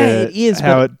nature Yeah, to it is,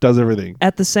 how but- it does everything.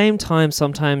 At the same time,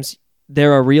 sometimes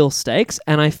there are real stakes,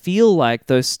 and I feel like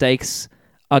those stakes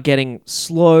are getting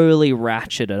slowly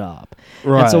ratcheted up.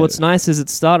 Right. And so what's nice is it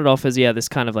started off as, this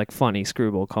kind of like funny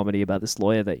screwball comedy about this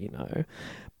lawyer that you know.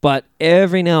 But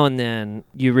every now and then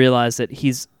you realize that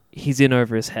he's in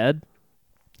over his head.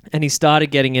 And he started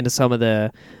getting into some of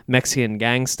the Mexican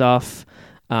gang stuff.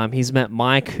 He's met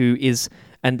Mike, who is...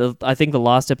 And I think the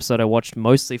last episode I watched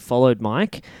mostly followed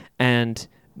Mike. And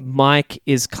Mike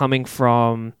is coming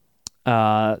from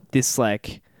this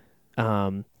like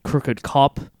crooked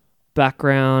cop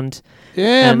background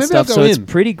Yeah, and maybe stuff. I'll go So it's in.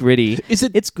 pretty gritty.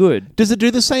 It's good. Does it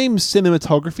do the same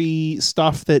cinematography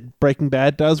stuff that Breaking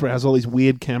Bad does, where it has all these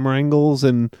weird camera angles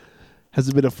and has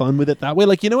a bit of fun with it that way?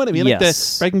 Like, you know what I mean? Like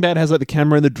Yes. Breaking Bad has like the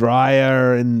camera in the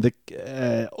dryer and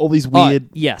the all these weird.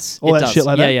 Yes, all it that does. shit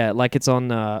like that? Yeah. Like it's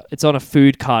on a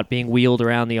food cart being wheeled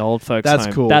around the old folks' That's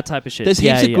home. cool. That type of shit. There's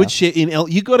heaps of good shit in El.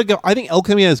 You got to go. I think El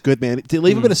Camino is good, man. To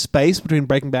leave a bit of space between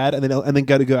Breaking Bad and then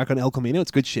go back on El Camino,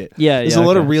 it's good shit. Yeah, There's yeah, a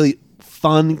lot of okay. really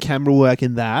fun camera work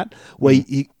in that where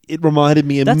it reminded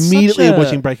me That's immediately such of a-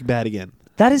 watching Breaking Bad again.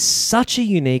 That is such a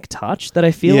unique touch that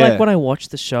I feel Yeah. like when I watched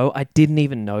the show, I didn't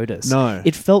even notice. No.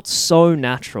 It felt so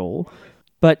natural.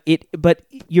 But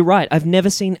you're right. I've never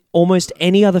seen almost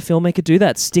any other filmmaker do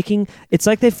that. It's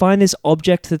like they find this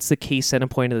object that's the key center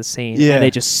point of the scene, Yeah. and they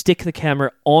just stick the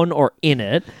camera on or in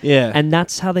it, Yeah. and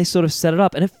that's how they sort of set it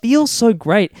up. And it feels so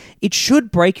great. It should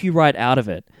break you right out of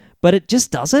it, but it just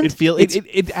doesn't.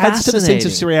 It adds to the sense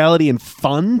of fascinating. surreality and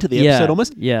fun to the episode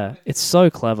almost. Yeah, it's so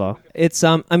clever. It's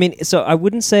so I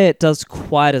wouldn't say it does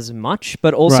quite as much,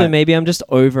 but also Right. maybe I'm just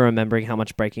over remembering how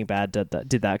much Breaking Bad did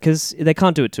that because they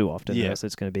can't do it too often. Yeah. So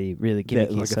it's going to be really Yeah,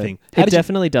 gimmicky. like a so thing. How it did you-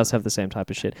 definitely does have the same type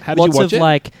of shit. How did you Lots watch of it?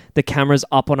 like the camera's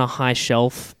up on a high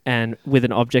shelf and with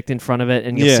an object in front of it,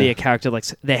 and you'll Yeah. see a character like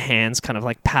their hands kind of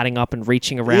like patting up and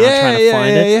reaching around Yeah, trying to yeah,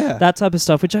 find yeah, it. yeah. That type of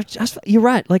stuff. Which you're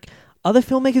right. Like other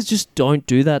filmmakers just don't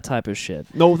do that type of shit.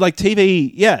 No, like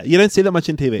TV. Yeah, you don't see that much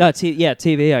in TV. No,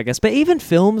 TV, I guess. But even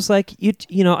films, like,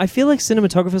 you know, I feel like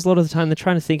cinematographers, a lot of the time, they're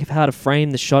trying to think of how to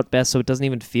frame the shot best so it doesn't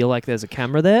even feel like there's a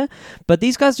camera there. But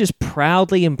these guys just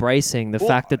proudly embracing the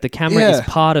fact that the camera is yeah.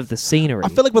 part of the scenery. I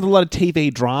feel like with a lot of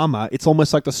TV drama, it's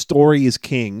almost like the story is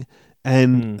king,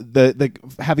 and the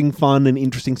having fun and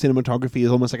interesting cinematography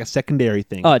is almost like a secondary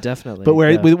thing. Oh, definitely. But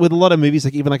where yeah. with a lot of movies,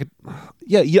 like even like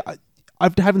I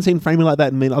haven't seen framing like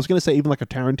that in many. I was going to say even like a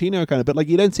Tarantino kind of, but like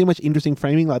you don't see much interesting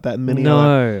framing like that in many.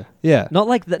 other- No. yeah, Not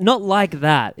like that. Not like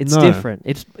that. It's No. different.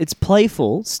 It's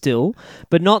playful still,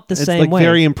 but not the it's same like way.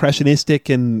 very impressionistic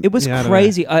and It was yeah, I don't know.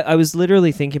 crazy. I was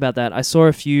literally thinking about that. I saw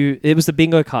a few. It was the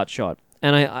bingo cart shot,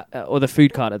 and or the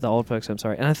food cart at the old folks. I'm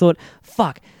sorry, and I thought,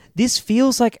 fuck, this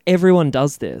feels like everyone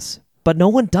does this, but no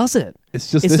one does it. It's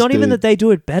just It's this not even dude. that they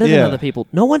do it better than Yeah. other people.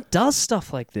 No one does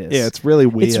stuff like this. Yeah, it's really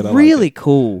weird. It's I like really it.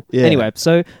 cool. Yeah. Anyway,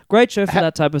 so great show for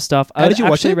that type of stuff. I how would did you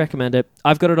watch actually it? recommend it.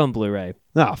 I've got it on Blu-ray.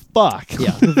 Ah, fuck.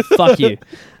 Yeah, fuck you.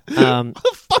 How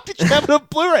the fuck did you have it on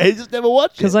Blu-ray? You just never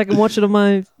watched it. Because I can watch it on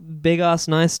my big ass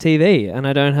nice TV, and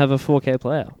I don't have a 4K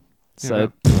player.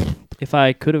 So if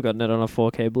I could have gotten it on a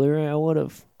 4K Blu-ray, I would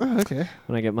have. Oh, okay.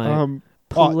 When I get my I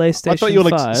PlayStation thought you were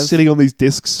like 5. sitting on these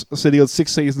discs, sitting on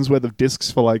 6 seasons worth of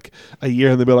discs for like a year,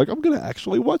 and they'd be like, "I'm going to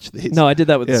actually watch this." No, I did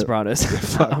that with Yeah. The Sopranos.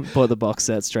 fuck. I bought the box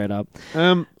set straight up.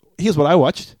 Here's what I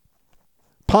watched: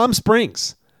 Palm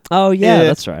Springs. Oh yeah,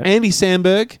 that's right. Andy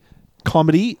Samberg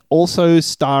comedy, also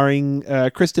starring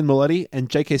Kristen Miletti and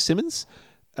J.K. Simmons.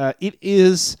 It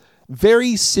is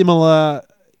very similar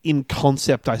in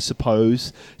concept, I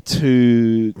suppose,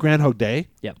 to Groundhog Day.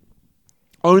 Yep.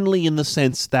 Only in the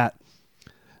sense that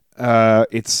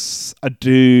it's a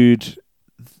dude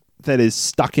that is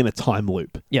stuck in a time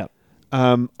loop. Yep.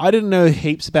 I didn't know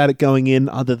heaps about it going in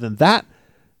other than that.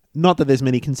 Not that there's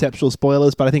many conceptual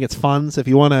spoilers, but I think it's fun. So if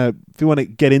you want to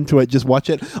get into it, just watch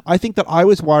it. I think that I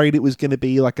was worried it was going to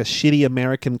be like a shitty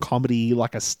American comedy,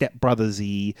 like a Step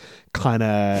Brothers-y kind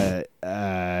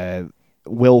of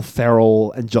Will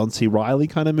Ferrell and John C. Reilly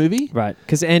kind of movie. Right,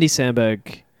 because Andy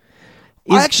Samberg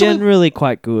I is actually- generally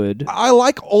quite good. I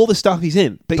like all the stuff he's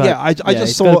in, but yeah, I just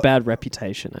he's saw got a bad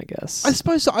reputation, I guess. I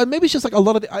suppose so. Maybe it's just like a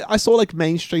lot of I saw like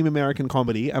mainstream American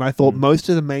comedy, and I thought most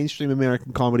of the mainstream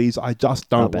American comedies I just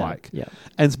don't Not bad. like. Yeah.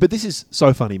 But this is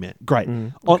so funny, man. Great,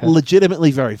 okay.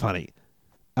 legitimately very funny.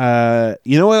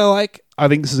 You know what I like? I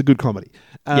think this is a good comedy.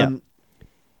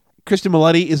 Kristen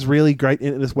Miletti is really great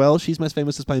in it as well. She's most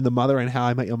famous as playing the mother in How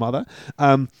I Met Your Mother.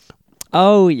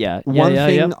 Oh yeah. One yeah,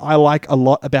 thing yeah. I like a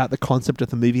lot about the concept of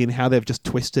the movie and how they've just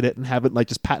twisted it and haven't like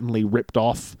just patently ripped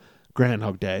off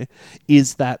Groundhog Day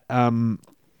is that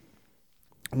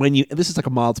when you, this is like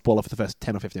a mild spoiler for the first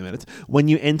 10 or 15 minutes, when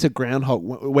you enter Groundhog,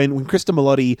 when Krista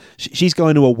Milotti, she's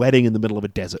going to a wedding in the middle of a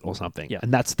desert or something, Yeah.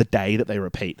 and that's the day that they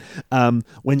repeat.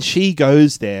 When she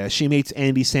goes there, she meets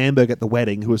Andy Samberg at the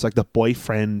wedding, who is like the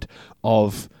boyfriend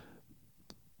of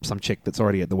some chick that's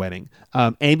already at the wedding.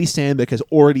 Andy Samberg has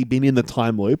already been in the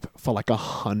time loop for like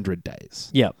 100 days.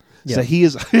 Yep. So he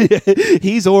is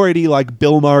he's already like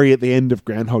Bill Murray at the end of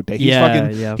Groundhog Day.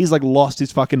 He's like lost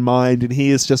his fucking mind, and he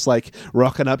is just like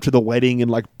rocking up to the wedding in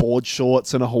like board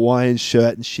shorts and a Hawaiian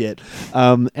shirt and shit.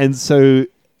 And so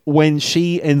when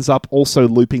she ends up also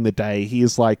looping the day, he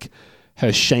is like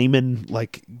her shaman,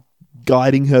 like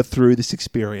guiding her through this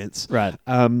experience. Right.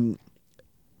 And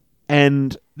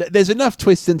there's enough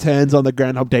twists and turns on the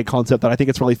Groundhog Day concept that I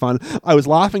think it's really fun. I was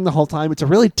laughing the whole time. It's a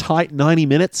really tight 90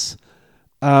 minutes.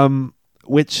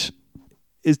 Which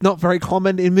is not very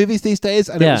common in movies these days,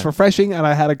 and it was refreshing, and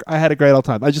I had a great old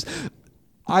time.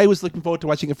 I was looking forward to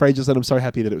watching it for ages, and I'm so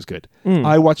happy that it was good.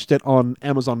 I watched it on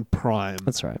Amazon Prime.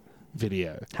 That's right.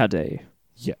 Video. How dare you?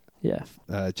 Yeah. Yeah.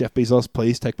 Jeff Bezos,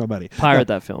 please take my money. Pirate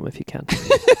that film if you can.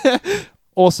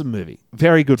 Awesome movie.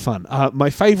 Very good fun. My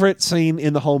favorite scene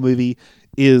in the whole movie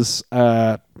is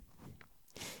a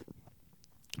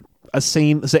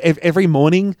scene. So every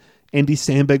morning, Andy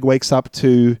Samberg wakes up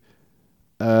to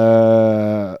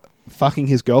fucking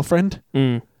his girlfriend.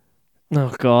 Oh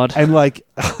God! And like,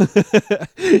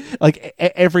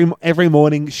 every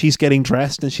morning she's getting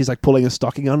dressed and she's like pulling a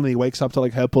stocking on, and he wakes up to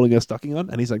like her pulling her stocking on,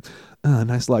 and he's like, "Oh,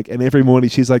 nice." Like, and every morning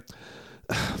she's like,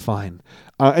 "Fine."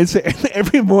 And so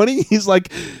every morning he's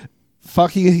like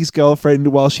fucking his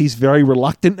girlfriend while she's very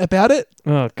reluctant about it.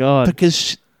 Oh God!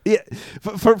 Because.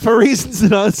 For reasons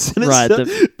that aren't sinister,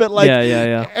 Right, but like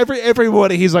every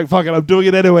morning he's like, "Fuck it, I'm doing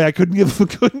it anyway." I couldn't give a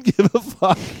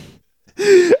fuck.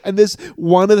 And there's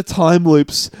one of the time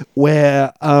loops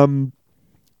where,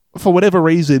 for whatever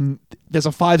reason, there's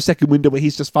a 5-second window where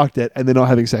he's just fucked it and they're not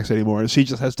having sex anymore, and she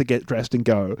just has to get dressed and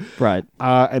go. Right.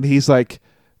 And she's like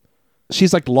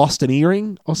lost an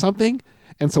earring or something,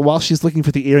 and so while she's looking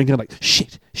for the earring, I'm like,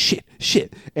 shit.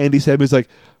 Andy Samberg's like,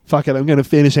 fuck it, I'm going to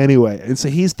finish anyway. And so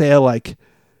he's there like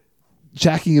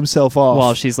jacking himself off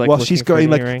while she's like going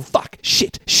like, earring. fuck,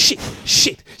 shit.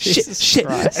 Jesus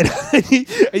Christ. And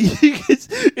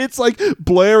it's like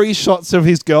blurry shots of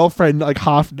his girlfriend like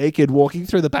half naked walking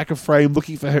through the back of frame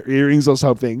looking for her earrings or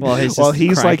something while he's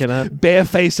like it.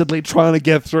 barefacedly trying to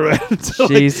get through it. So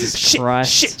Jesus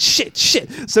Christ. Shit.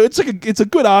 So it's a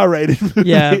good R-rated movie.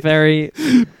 Yeah, very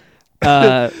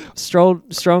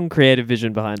strong creative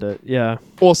vision behind it. Yeah.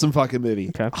 Awesome fucking movie.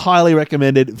 Okay. Highly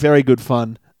recommended. Very good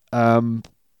fun.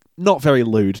 Not very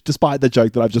lewd, despite the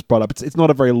joke that I've just brought up. It's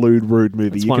not a very lewd, rude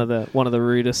movie. It's one of the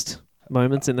rudest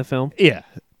moments in the film. Yeah.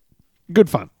 Good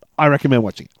fun. I recommend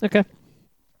watching it. Okay.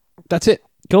 That's it.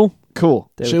 Cool.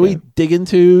 There Shall we dig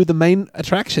into the main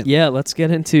attraction? Yeah, let's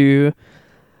get into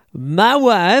my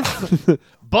wife.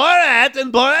 Borat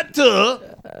and Borat 2.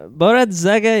 Borat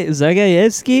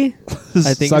Zagayevsky.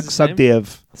 I think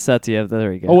Sagdiev. Satyev, there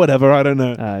we go. Or whatever, I don't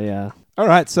know. Yeah. All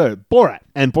right, so Borat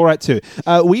and Borat 2.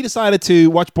 We decided to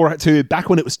watch Borat 2 back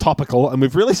when it was topical, and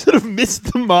we've really sort of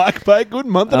missed the mark by a good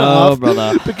month and a half.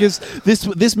 Brother. Because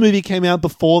this movie came out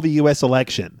before the US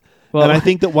election. Well, and I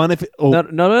think that one of it...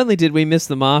 Not only did we miss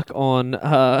the mark on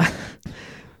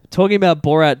talking about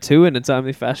Borat 2 in a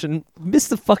timely fashion, missed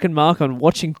the fucking mark on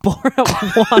watching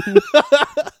Borat 1.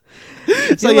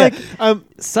 It's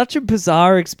such a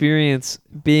bizarre experience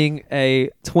being a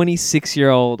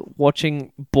 26-year-old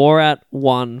watching Borat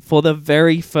 1 for the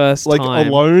very first time. Like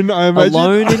alone, I imagine?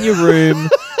 Alone in your room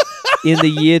in the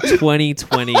year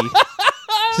 2020.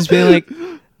 Just being like,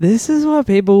 this is what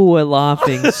people were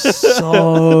laughing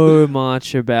so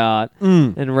much about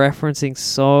and referencing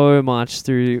so much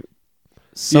through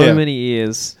so many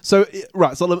years. So,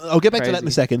 right. So, I'll get back to that in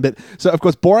a second. But so, of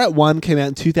course, Borat 1 came out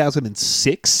in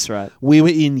 2006. That's right. We were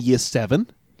in year 7.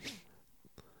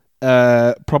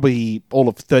 Probably all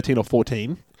of 13 or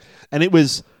 14. And it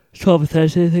was... 12 or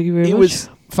 13, thank you very much. It was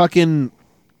fucking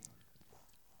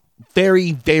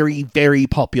very, very, very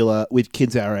popular with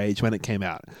kids our age when it came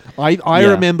out. I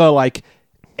remember, like...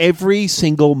 every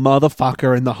single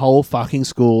motherfucker in the whole fucking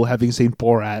school having seen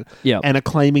Borat and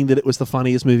acclaiming that it was the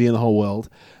funniest movie in the whole world.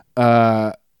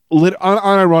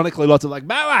 Unironically, lots of like,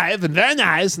 my wife and very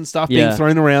nice and stuff being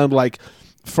thrown around like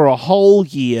for a whole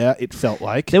year, it felt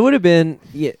like. There would have been,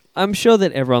 I'm sure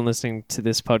that everyone listening to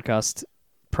this podcast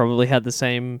probably had the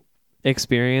same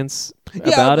experience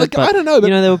about it. But, I don't know. But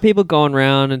there were people going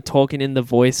around and talking in The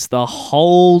Voice the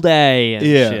whole day and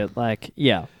shit. Like,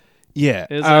 Yeah.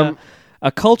 It was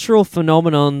a cultural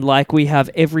phenomenon like we have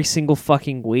every single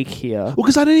fucking week here. Well,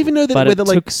 because I don't even know that but whether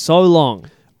it took so long.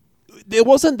 there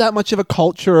wasn't that much of a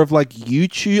culture of like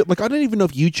YouTube. Like I don't even know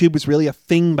if YouTube was really a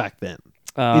thing back then.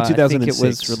 In 2006. I think it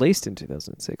was released in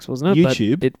 2006, wasn't it?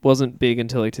 YouTube. But it wasn't big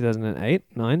until like 2008,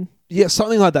 9. Yeah,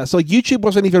 something like that. So like, YouTube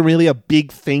wasn't even really a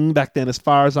big thing back then, as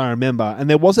far as I remember, and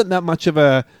there wasn't that much of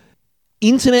a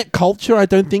internet culture. I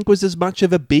don't think was as much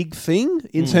of a big thing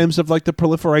in terms of like the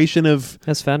proliferation of. It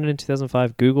was founded in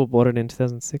 2005. Google bought it in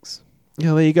 2006.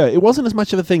 Yeah, there you go. It wasn't as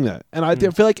much of a thing though, and I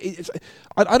feel like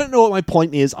I don't know what my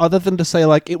point is, other than to say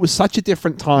like it was such a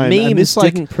different time. Memes and this,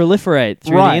 like, didn't proliferate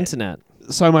through the internet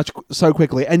so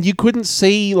quickly, and you couldn't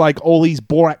see like all these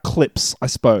Borat clips. I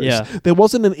suppose there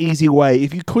wasn't an easy way.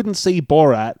 If you couldn't see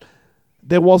Borat,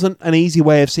 there wasn't an easy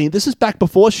way of seeing. This is back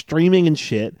before streaming and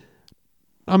shit.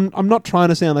 I'm not trying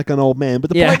to sound like an old man, but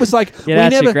the point was like we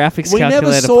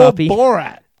never saw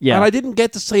Borat. Yeah. And I didn't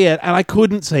get to see it, and I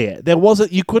couldn't see it.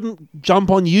 You couldn't jump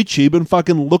on YouTube and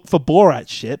fucking look for Borat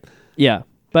shit. Yeah.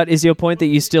 But is your point that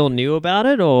you still knew about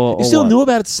it, or you still what? knew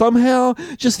about it somehow?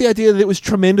 Just the idea that it was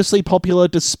tremendously popular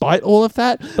despite all of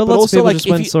that. But lots also, of people like, just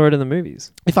went and saw it in the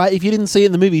movies. If you didn't see it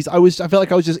in the movies, I felt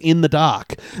like I was just in the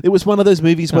dark. It was one of those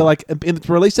movies where like it's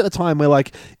released at the time where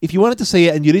like if you wanted to see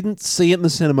it and you didn't see it in the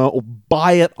cinema or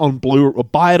buy it on Blu or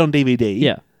buy it on DVD,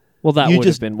 yeah. Well, that would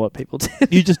have been what people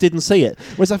did. You just didn't see it.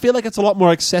 Whereas I feel like it's a lot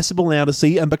more accessible now to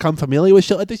see and become familiar with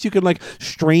shit like this. You can like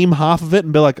stream half of it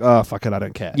and be like, oh, fuck it, I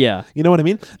don't care. Yeah. You know what I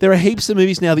mean? There are heaps of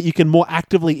movies now that you can more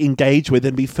actively engage with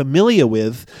and be familiar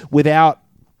with without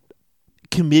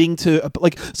committing to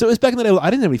like. So it was back in the day.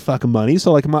 I didn't have any fucking money,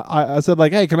 so like I said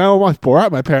like, hey, can I watch Borat?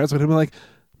 My parents would be like,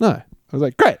 no. I was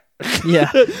like, great.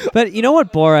 Yeah. But you know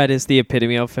what Borat is the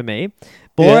epitome of for me?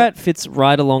 Borat fits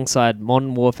right alongside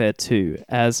Modern Warfare 2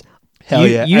 as hell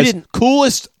you as didn't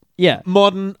coolest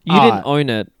modern you art. didn't own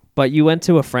it, but you went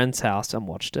to a friend's house and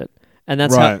watched it. And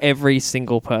that's how every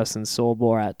single person saw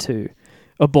Borat 2.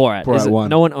 Or Borat 1.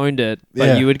 No one owned it,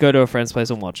 but you would go to a friend's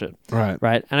place and watch it.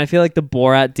 Right. And I feel like the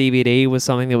Borat DVD was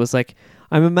something that was like,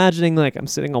 I'm imagining like, I'm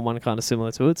sitting on one kind of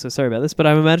similar to it, so sorry about this, but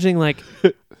I'm imagining like,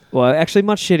 well, actually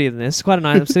much shittier than this.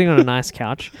 I'm sitting on a nice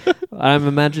couch. I'm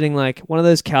imagining like one of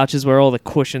those couches where all the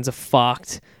cushions are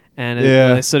fucked and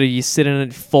you sit in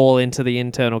and fall into the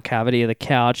internal cavity of the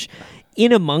couch.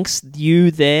 In amongst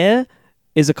you there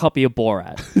is a copy of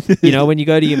Borat. You know, when you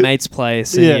go to your mate's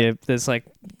place and there's like,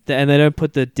 and they don't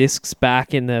put the discs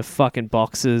back in the fucking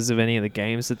boxes of any of the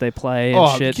games that they play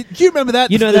and shit. Do you remember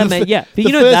that? You know that mate? Yeah. But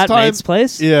you know that mate's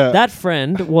place? Yeah. That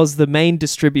friend was the main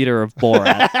distributor of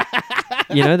Borat.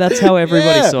 You know, that's how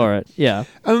everybody saw it. Yeah.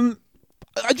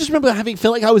 I just remember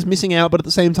felt like I was missing out, but at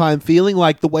the same time feeling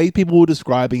like the way people were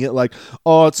describing it, like,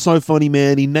 oh, it's so funny,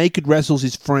 man. He naked wrestles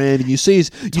his friend, and you see his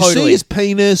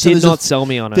penis. Did not sell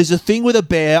me on it. There's a thing with a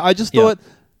bear. I just thought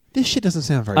this shit doesn't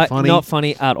sound very funny. Not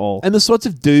funny at all. And the sorts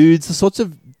of dudes,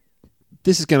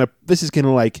 this is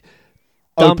gonna like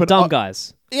dumb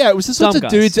guys. Yeah, it was the sorts of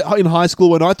dudes in high school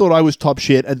when I thought I was top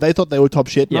shit and they thought they were top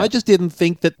shit. And I just didn't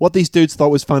think that what these dudes thought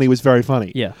was funny was very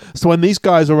funny. Yeah. So when these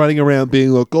guys are running around being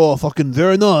like, oh, fucking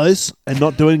very nice, and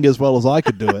not doing it as well as I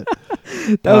could do it.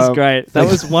 That was great. That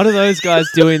was one of those guys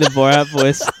doing the Borat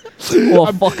voice.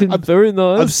 Oh, fucking very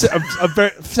nice.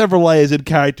 I'm several layers in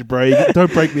character, bro.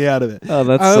 Don't break me out of it. Oh,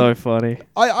 that's so funny.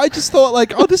 I just thought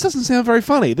like, oh, this doesn't sound very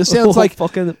funny. This sounds like...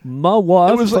 fucking my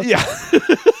wife. It was like, yeah.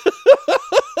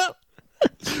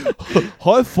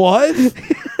 High five.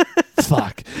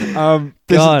 Fuck. This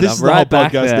God, is I'm right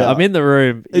back there. now. I'm in the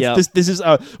room. This is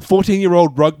a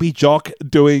 14-year-old rugby jock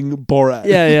doing Borat.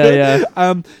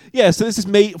 Yeah. So this is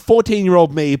me,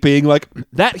 14-year-old me, being like,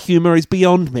 that humor is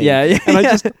beyond me. Yeah.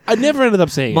 And I never ended up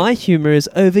seeing My humor is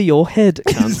over your head,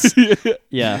 cunts.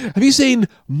 Yeah. Have you seen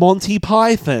Monty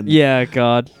Python? Yeah,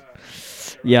 God.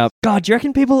 Yeah. God, do you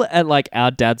reckon people at like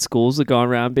our dad's schools are going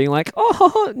around being like,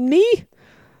 oh, knee?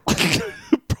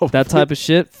 That type of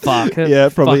shit? Fuck. Yeah,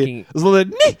 probably.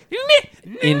 Fucking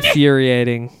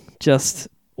infuriating. Just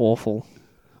awful.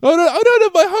 I don't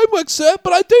have my homework, sir,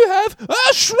 but I do have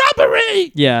a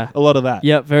shrubbery. Yeah. A lot of that.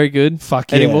 Yep, very good.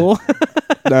 Fuck Any yeah. more?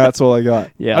 No, that's all I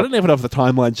got. Yeah. I don't even know if the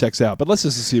timeline checks out, but let's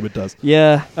just assume it does.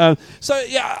 Yeah.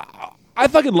 I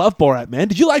fucking love Borat, man.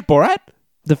 Did you like Borat?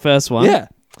 The first one? Yeah.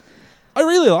 I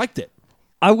really liked it.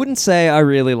 I wouldn't say I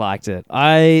really liked it.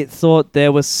 I thought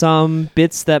there were some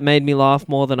bits that made me laugh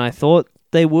more than I thought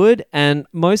they would, and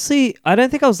mostly, I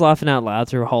don't think I was laughing out loud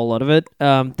through a whole lot of it.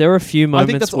 There were a few moments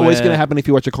I think that's always going to happen if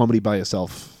you watch a comedy by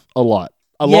yourself. A lot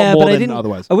more than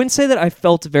otherwise. I wouldn't say that I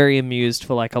felt very amused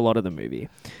for like a lot of the movie.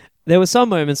 There were some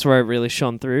moments where it really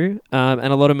shone through, and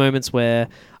a lot of moments where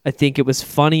I think it was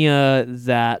funnier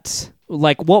that...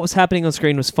 like what was happening on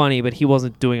screen was funny, but he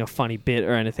wasn't doing a funny bit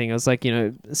or anything. It was like, you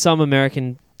know, some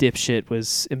American dipshit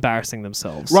was embarrassing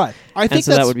themselves. Right. I think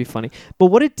that would be funny. But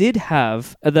what it did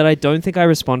have that I don't think I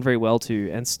respond very well to,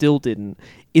 and still didn't,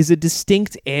 is a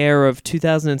distinct air of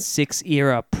 2006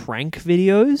 era prank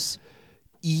videos.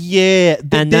 Yeah.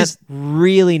 And that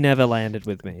really never landed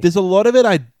with me. There's a lot of it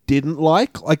I didn't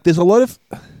like. Like, there's a lot of...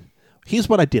 Here's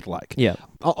what I did like. Yeah.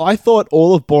 I thought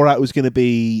all of Borat was going to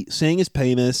be seeing his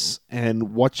penis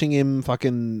and watching him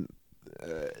fucking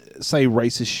say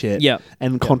racist shit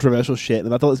and controversial shit.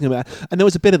 And I thought it was going to be... And there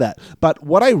was a bit of that. But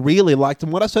what I really liked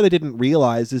and what I sort of didn't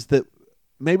realize is that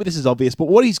maybe this is obvious, but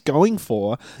what he's going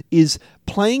for is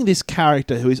playing this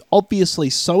character who is obviously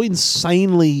so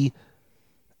insanely...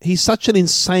 He's such an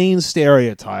insane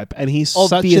stereotype, and he's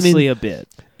obviously a bit.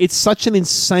 It's such an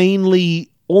insanely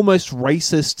almost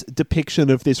racist depiction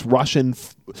of this Russian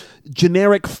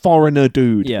generic foreigner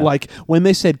dude. Yeah. Like when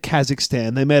they said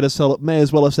Kazakhstan, they may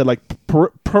as well have said like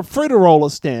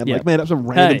Fruitorolistan, like made up some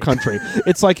random country.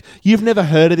 It's like you've never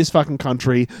heard of this fucking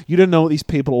country. You don't know what these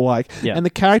people are like. Yeah. And the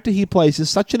character he plays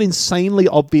is such an insanely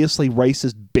obviously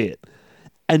racist bit.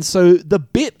 And so the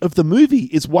bit of the movie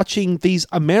is watching these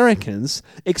Americans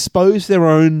expose their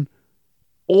own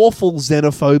awful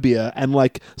xenophobia and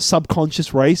like subconscious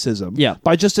racism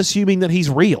by just assuming that he's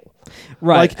real.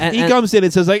 Right. Like he comes in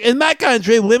and says like, in my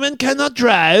country, women cannot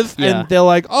drive. And they're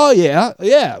like, oh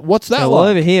yeah. What's that well,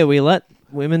 like? over here, we let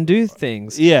women do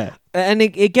things. Yeah. And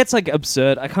it gets like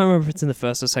absurd. I can't remember if it's in the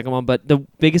first or second one, but the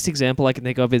biggest example I can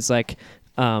think of is like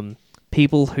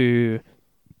people who...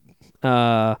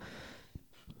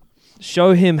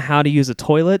 show him how to use a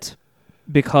toilet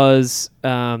because...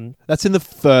 that's in the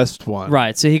first one.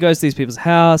 Right, so he goes to these people's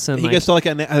house and... He goes to like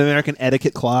an American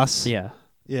etiquette class. Yeah.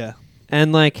 Yeah.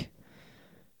 And like...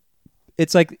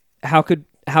 It's like, how could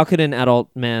an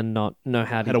adult man not know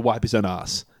how to wipe his own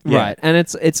ass? Yeah. Right, and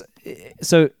it's...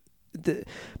 So...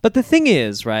 But the thing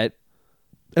is, right...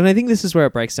 And I think this is where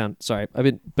it breaks down. Sorry, I've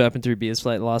been burping through beers for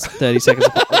like the last 30 seconds.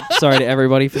 Sorry to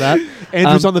everybody for that.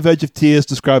 Andrew's on the verge of tears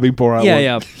describing Borat.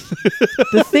 Yeah.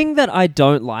 The thing that I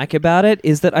don't like about it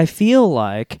is that I feel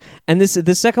like, and the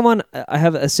second one I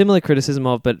have a similar criticism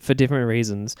of, but for different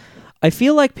reasons. I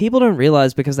feel like people don't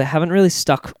realize, because they haven't really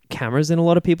stuck cameras in a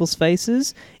lot of people's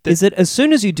faces, is that as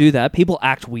soon as you do that, people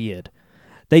act weird.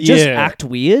 They just act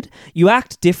weird. You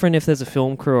act different if there's a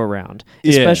film crew around,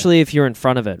 especially if you're in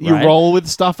front of it. You right? roll with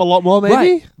stuff a lot more, maybe?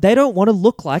 Right. They don't want to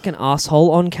look like an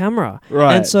asshole on camera.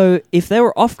 Right. And so if they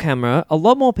were off camera, a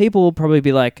lot more people will probably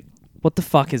be like, what the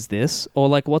fuck is this? Or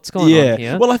like, what's going on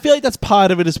here? Well, I feel like that's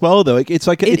part of it as well, though. It's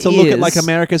like it's a look at like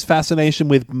America's fascination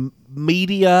with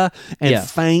media and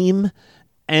fame.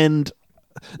 And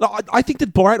I think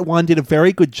that Borat 1 did a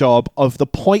very good job of the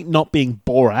point not being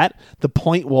Borat. The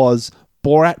point was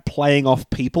Borat playing off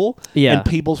people and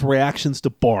people's reactions to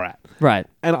Borat. Right.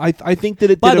 And I think that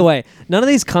it By the way, none of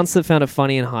these cunts that found it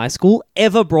funny in high school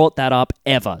ever brought that up,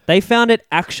 ever. They found it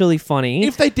actually funny.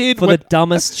 If they did... For the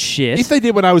dumbest shit. If they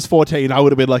did when I was 14, I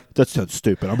would have been like, that sounds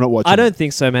stupid. I'm not watching I don't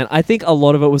think so, man. I think a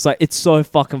lot of it was like, it's so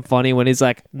fucking funny when he's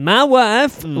like, my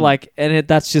wife! Like, and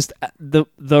that's just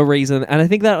the reason. And I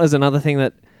think that was another thing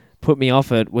that put me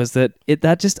off it, was that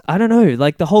I don't know,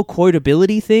 like the whole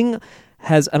quotability thing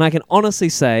has, and I can honestly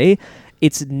say,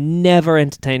 it's never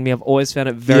entertained me. I've always found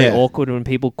it very awkward when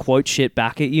people quote shit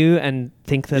back at you and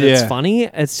think that it's funny.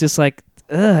 It's just like,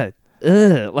 like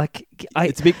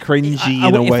it's a bit cringy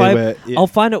in a way where I'll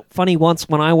find it funny once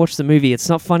when I watch the movie. It's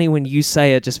not funny when you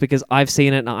say it just because I've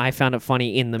seen it and I found it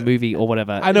funny in the movie or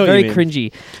whatever. I know very what you mean.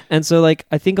 cringy. And so like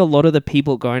I think a lot of the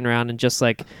people going around and just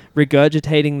like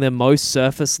regurgitating the most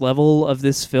surface level of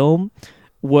this film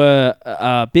were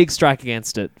a big strike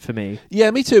against it for me. Yeah,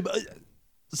 me too.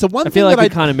 So one I feel like we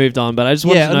kind of moved on, but I just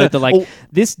wanted to note that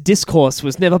this discourse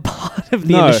was never part of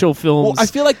the initial film's I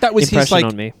feel like that was his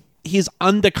on me. His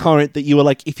undercurrent that you were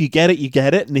like, if you get it, you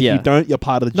get it, and if you don't, you're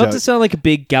part of the Not joke. to sound like a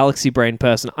big galaxy brain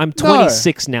person. I'm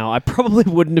 26 now. I probably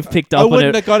wouldn't have picked up on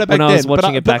it got it back when I was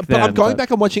watching it back then. But I'm going back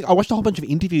and watching. I watched a whole bunch of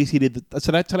interviews he did.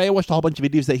 So today I watched a whole bunch of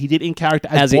interviews that he did in character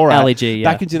as Borat. Ali G,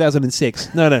 back in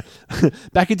 2006. No,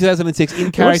 back in 2006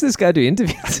 in character. Watch this guy do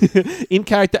interviews in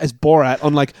character as Borat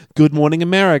on like Good Morning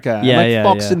America, and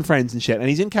Fox and Friends and shit. And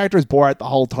he's in character as Borat the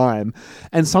whole time.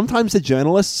 And sometimes the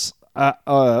journalists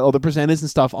or the presenters and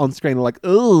stuff on screen are like,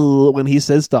 "Ugh," when he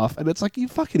says stuff, and it's like, you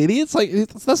fucking idiots! Like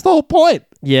that's the whole point.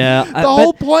 Yeah, the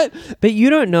whole point. But you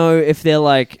don't know if they're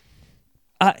like,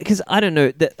 because I don't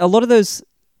know. A lot of those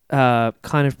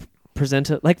kind of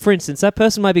presenter, like for instance, that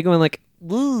person might be going like,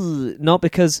 "Ugh," not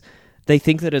because they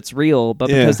think that it's real, but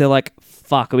Yeah. because they're like,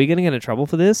 fuck, are we going to get in trouble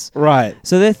for this? Right.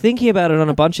 So they're thinking about it on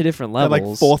a bunch of different They're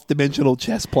levels. like fourth dimensional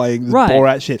chess playing this Right.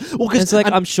 Borat shit. Well, And it's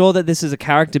like, I'm sure that this is a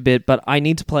character bit, but I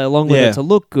need to play along with Yeah. it to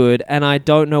look good, and I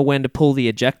don't know when to pull the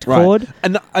eject right. cord.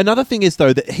 And another thing is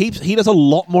though that he does a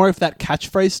lot more of that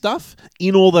catchphrase stuff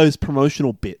in all those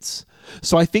promotional bits.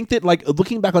 So I think that, like,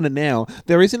 looking back on it now,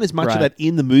 there isn't as much of Right. that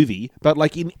in the movie, but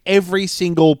like in every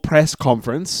single press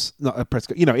conference, not a press,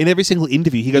 in every single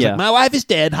interview, he goes Yeah. like, "My wife is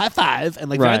dead, high five," and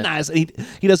like, Right. very nice. And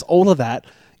he does all of that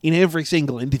in every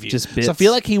single interview. Just So I bits.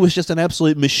 feel like he was just an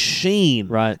absolute machine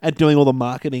Right. at doing all the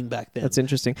marketing back then. That's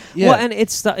interesting. Yeah. Well, and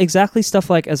it's exactly stuff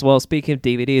like, as well, speaking of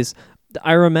DVDs,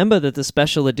 I remember that the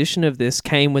special edition of this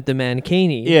came with the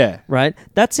Mankini. Yeah. Right?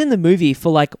 That's in the movie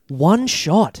for like one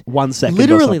shot. 1 second or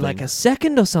Literally something. like a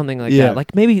second or something like Yeah. that.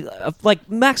 Like maybe like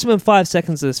maximum 5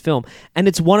 seconds of this film. And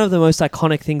it's one of the most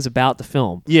iconic things about the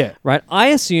film. Yeah. Right? I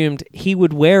assumed he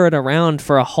would wear it around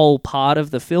for a whole part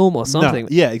of the film or something.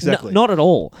 Yeah, exactly. Not at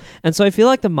all. And so I feel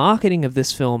like the marketing of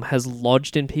this film has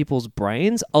lodged in people's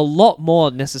brains a lot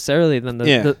more necessarily than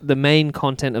the main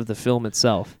content of the film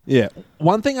itself. Yeah.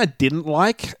 One thing I didn't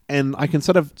like, and I can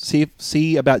sort of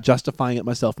see about justifying it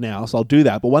myself now, so I'll do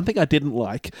that. But one thing I didn't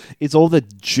like is all the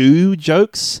Jew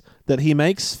jokes that he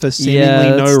makes for seemingly Yeah,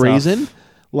 no that's tough. reason.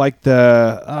 Like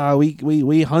the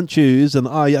we hunt Jews, and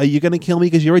are you going to kill me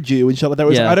because you're a Jew and shit like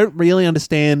that. Yeah. I don't really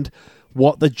understand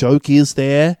what the joke is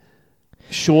there,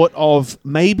 short of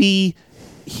maybe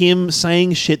him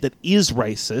saying shit that is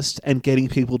racist and getting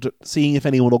people to seeing if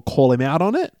anyone will call him out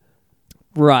on it.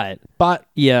 Right. But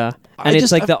Yeah. I And it's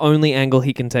just- like the only angle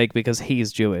he can take because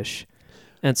he's Jewish.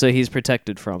 And so he's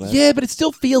protected from it. yeah, but it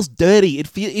still feels dirty.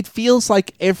 It feels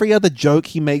like every other joke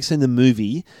he makes in the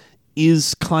movie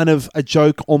is kind of a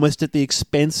joke almost at the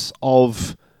expense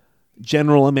of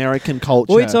general American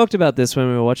culture. Well, we talked about this when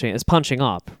we were watching it. It's punching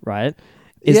up, right?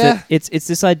 Yeah. That it's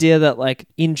this idea that, like,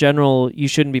 in general, you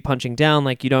shouldn't be punching down.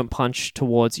 Like, you don't punch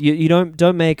towards you don't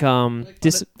make make fun of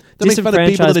people that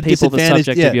disenfranchise are people the disadvantaged,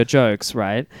 subject yeah. of your jokes,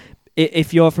 right?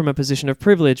 If you're from a position of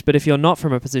privilege, but if you're not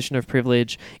from a position of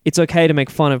privilege, it's okay to make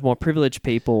fun of more privileged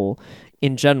people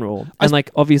in general. And like,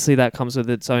 obviously, that comes with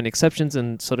its own exceptions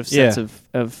and sort of sets Yeah.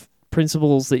 of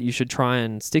principles that you should try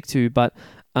and stick to. But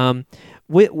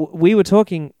we were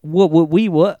talking. We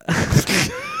were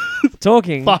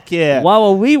talking. Fuck yeah.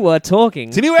 While we were talking,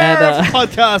 It's anywhere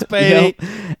podcast, baby.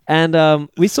 Yep. And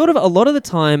we sort of, a lot of the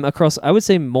time across, I would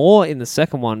say more in the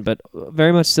second one, but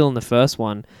very much still in the first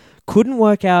one, couldn't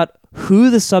work out who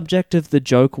the subject of the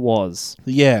joke was.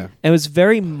 Yeah. It was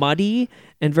very muddy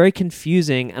and very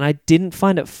confusing, and I didn't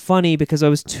find it funny because I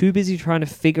was too busy trying to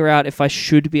figure out if I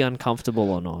should be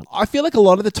uncomfortable or not. I feel like a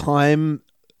lot of the time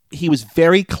he was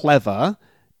very clever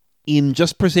in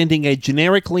just presenting a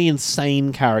generically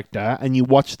insane character, and you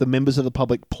watch the members of the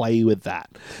public play with that.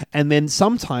 And then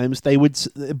sometimes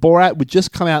Borat would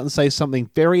just come out and say something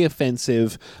very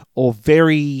offensive or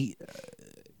very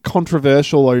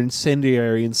controversial or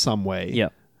incendiary in some way. Yeah.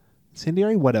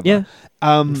 Incendiary? Whatever. Yeah.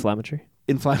 Um, Inflammatory.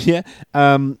 yeah.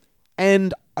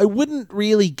 And I wouldn't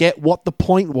really get what the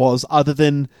point was other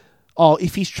than,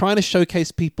 if he's trying to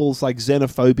showcase people's like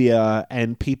xenophobia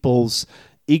and people's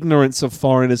ignorance of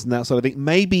foreigners and that sort of thing,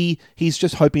 maybe he's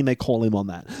just hoping they call him on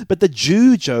that. But the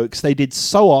Jew jokes they did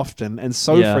so often and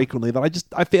so Yeah. frequently that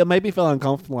I feel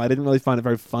uncomfortable. I didn't really find it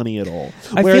very funny at all.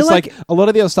 I Whereas feel like- a lot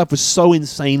of the other stuff was so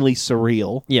insanely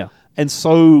surreal Yeah. and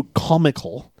so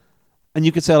comical. And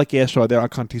you could say, like, yeah, sure, there are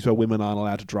countries where women aren't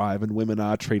allowed to drive and women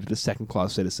are treated as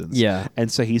second-class citizens. Yeah.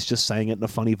 And so he's just saying it in a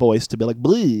funny voice to be like,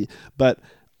 bleh. But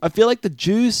I feel like the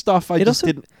Jew stuff, I It just also-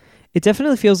 didn't... It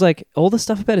definitely feels like all the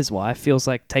stuff about his wife feels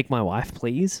like "Take My Wife,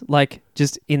 Please," like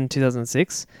just in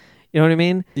 2006. You know what I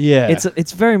mean? Yeah.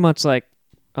 It's very much like,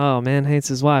 oh, man hates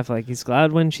his wife. Like, he's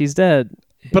glad when she's dead.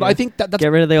 But Yeah. I think that's...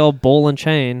 Get rid of the old ball and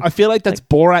chain. I feel like that's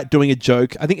Borat doing a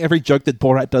joke. I think every joke that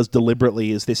Borat does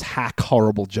deliberately is this hack,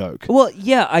 horrible joke. Well,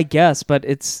 yeah, I guess, but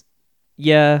it's...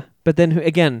 Yeah, but then,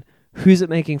 again, who's it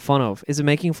making fun of? Is it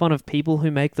making fun of people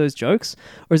who make those jokes?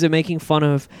 Or is it making fun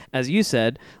of, as you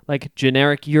said, like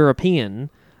generic European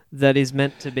that is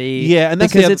meant to be... Yeah, and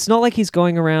that's because the other- it's not like he's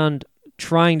going around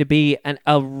trying to be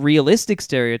a realistic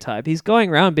stereotype. He's going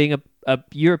around being a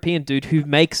European dude who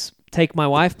makes "Take My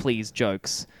Wife, Please"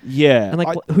 jokes. Yeah. And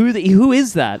like, who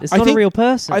is that? It's I not think- a real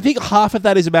person. I think half of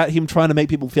that is about him trying to make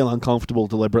people feel uncomfortable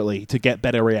deliberately to get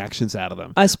better reactions out of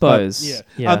them. I suppose. But,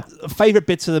 Yeah. favorite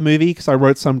bits of the movie, because I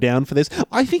wrote some down for this.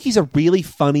 I think he's a really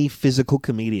funny physical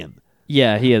comedian.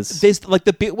 Yeah, he is. There's like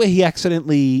the bit where he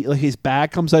accidentally, like, his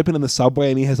bag comes open in the subway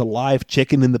and he has a live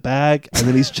chicken in the bag, and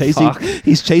then he's chasing Fuck.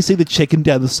 the chicken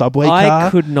down the subway car. I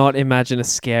could not imagine a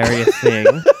scarier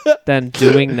thing than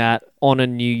doing that on a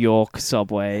New York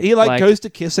subway. He goes to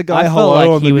kiss a guy I felt hello like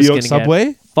on he the New was York gonna get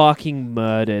subway. fucking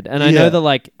murdered. And I Yeah. know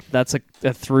that that's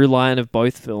a through line of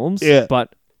both films. Yeah.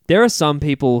 But there are some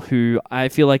people who I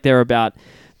feel like they're about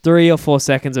 3 or 4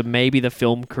 seconds of maybe the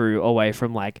film crew away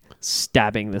from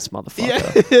stabbing this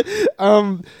motherfucker.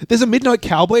 Yeah. There's a Midnight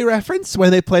Cowboy reference when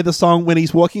they play the song when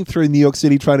he's walking through New York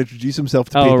City trying to introduce himself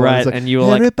to Oh, people. right. It's And you were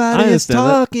like, I everybody is understand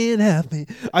that. talking at me.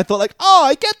 I thought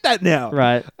I get that now.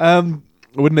 Right. I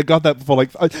wouldn't have got that before.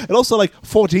 And also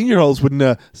 14-year-olds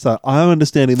wouldn't. So I'm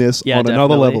understanding this Yeah, on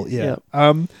another definitely. level. Yeah.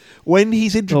 Yep. When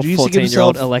he's Or introducing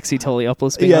 14-year-old himself. Alexi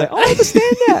Toliopoulos being Yeah. like, I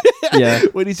understand that. Yeah.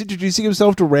 When he's introducing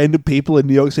himself to random people in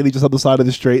New York City just on the side of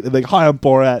the street, they're like, "Hi, I'm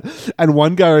Borat," and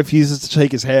one guy refuses to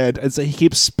shake his hand, and so he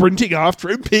keeps sprinting after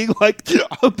him, being like,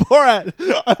 "I'm Borat,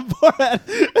 I'm Borat,"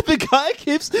 and the guy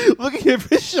keeps looking over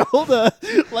his shoulder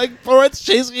like Borat's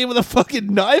chasing him with a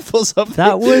fucking knife or something.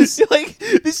 That was-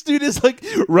 this dude is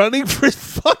running for his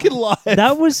fucking life.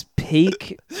 That was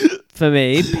peak, for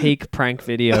me, peak prank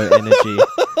video energy.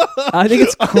 I think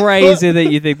it's crazy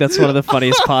that you think that's one of the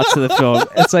funniest parts of the film.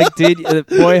 It's like, dude,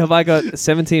 boy, have I got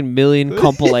 17 million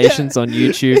compilations on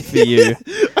YouTube for you.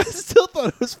 I still thought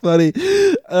it was funny.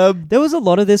 There was a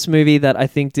lot of this movie that I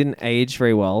think didn't age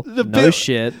very well. The No bit-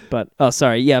 shit, but... Oh,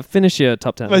 sorry. Yeah, finish your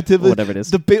top 10, or whatever it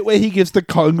is. The bit where he gives the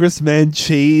congressman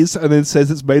cheese and then says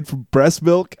it's made from breast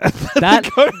milk.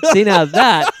 See, now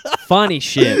that, funny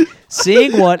shit.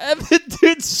 Seeing what... And the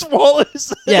dude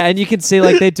swallows it. Yeah, and you can see,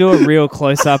 they do a real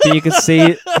close-up, and you can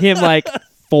see him,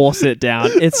 force it down.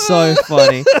 It's so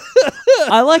funny.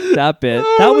 I like that bit.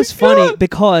 That was funny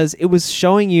because it was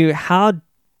showing you how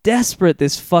desperate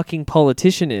this fucking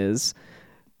politician is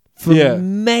for Yeah.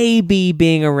 maybe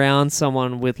being around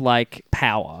someone with,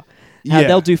 power. How Yeah.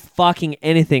 they'll do fucking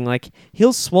anything.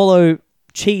 He'll swallow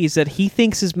cheese that he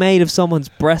thinks is made of someone's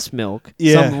breast milk.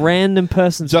 Yeah. Some random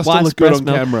person's Just to wife's look good breast on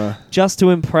milk. camera. Just to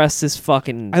impress this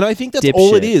fucking And I think that's dipshit.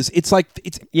 all it is. It's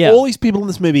Yeah. all these people in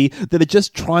this movie that are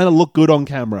just trying to look good on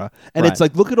camera. And Right.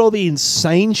 it's look at all the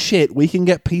insane shit we can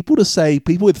get people to say,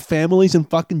 people with families and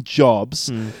fucking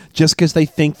jobs, just because they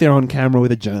think they're on camera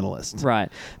with a journalist. Right.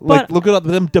 But Look at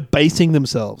them debasing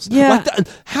themselves. Yeah.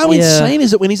 How Yeah. insane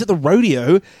is it when he's at the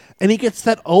rodeo and he gets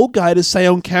that old guy to say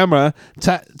on camera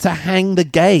to hang the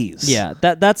gays? yeah,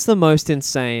 that's the most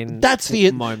insane That's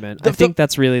the- moment. the- I think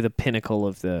that's really the pinnacle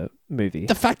of the movie.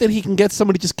 The fact that he can get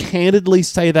somebody to just candidly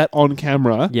say that on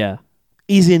camera Yeah.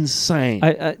 is insane.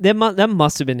 That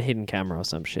must have been hidden camera or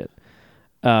some shit.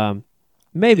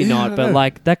 Maybe Yeah, I not, don't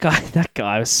but know. that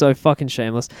guy was so fucking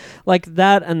shameless.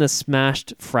 That and the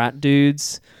smashed frat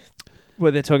dudes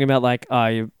where they're talking about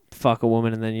you fuck a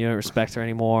woman and then you don't respect her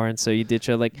anymore and so you ditch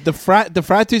her. The frat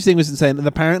dudes thing was insane, and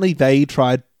apparently they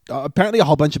tried. Apparently, a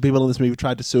whole bunch of people in this movie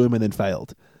tried to sue him and then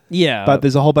failed. Yeah, But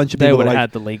there's a whole bunch of they people would that have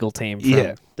had the legal team from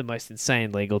Yeah. the most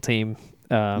insane legal team.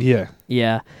 yeah.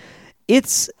 Yeah,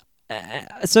 it's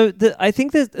I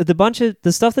think that the bunch of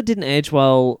the stuff that didn't age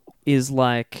well is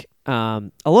a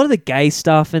lot of the gay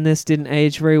stuff in this didn't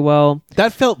age very well.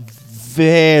 That felt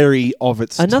very of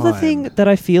its Another time. thing that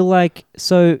I feel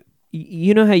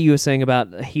you know how you were saying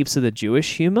about heaps of the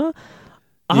Jewish humor.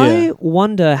 Yeah. I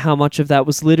wonder how much of that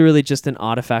was literally just an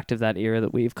artifact of that era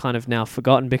that we've kind of now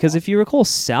forgotten. Because if you recall,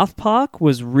 South Park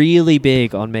was really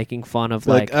big on making fun of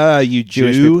you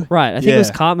Jewish Jew, people. Right. I think it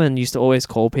was Cartman used to always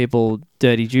call people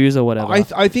dirty Jews or whatever.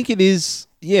 I think it is.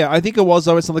 Yeah, I think it was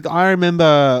always something. I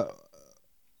remember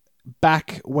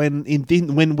back when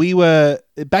we were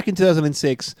back in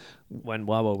 2006. when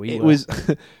we It were. was.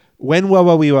 When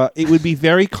we were, it would be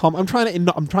very common. I'm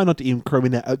trying not to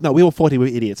incriminate. No, we were 40. We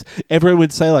were idiots. Everyone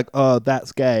would say "Oh,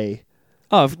 that's gay."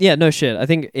 Oh, yeah, no shit. I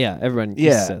think, everyone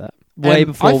used to say that. Way And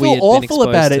before I we feel had been awful exposed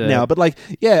about to... it now, but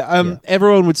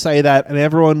everyone would say that, and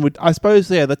everyone would. I suppose,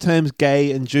 the terms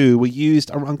 "gay" and "Jew" were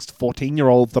used amongst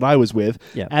 14-year-olds that I was with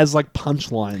as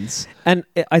punchlines And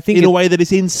I think in a way that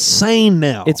is insane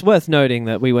now. it's worth noting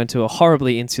that we went to a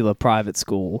horribly insular private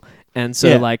school. And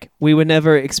so, we were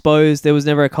never exposed. There was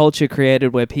never a culture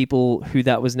created where people who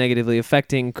that was negatively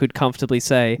affecting could comfortably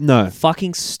say, No.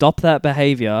 fucking stop that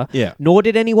behavior. Yeah. Nor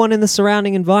did anyone in the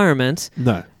surrounding environment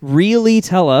no. really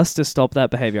tell us to stop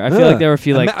that behavior. I feel like there were a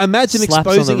few, imagine slaps on the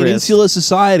exposing an wrist. insular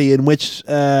society in which which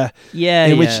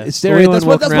that's we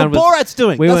what Borat's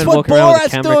doing. We That's weren't what walking around with a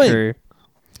Borat's camera doing. crew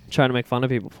trying to make fun of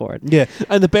people for it. Yeah,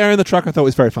 and the bear in the truck I thought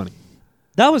was very funny.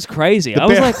 That was crazy. I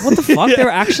was bear- like, what the fuck? They were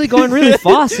actually going really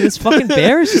fast, and this fucking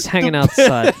bear is just hanging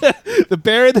outside. The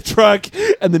bear in the truck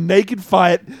and the naked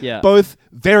fight, Yeah. both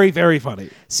very, very funny.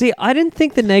 See, I didn't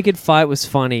think the naked fight was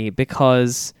funny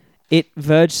because it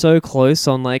verged so close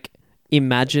on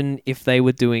imagine if they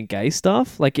were doing gay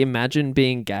stuff. Like, imagine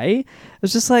being gay. It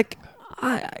was just like,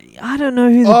 I don't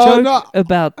know who the joke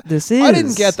about this is. I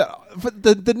didn't get that. But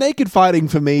the naked fighting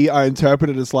for me, I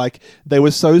interpreted as like they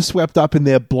were so swept up in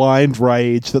their blind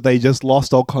rage that they just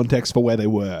lost all context for where they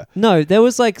were. No, there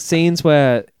was like scenes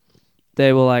where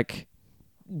they were like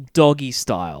doggy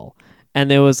style. And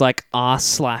there was like ass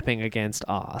slapping against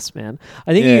ass, man.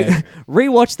 I think you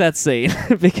rewatch that scene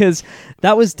because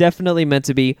that was definitely meant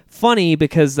to be funny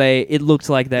because it looked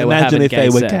like they were having gay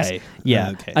sex. Gay. Yeah.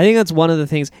 Okay. I think that's one of the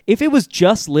things. If it was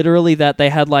just literally that they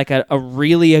had like a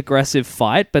really aggressive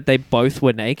fight, but they both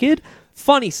were naked,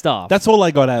 funny stuff. That's all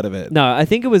I got out of it. No, I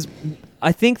think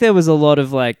there was a lot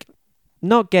of like,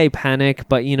 not gay panic,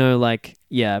 but like,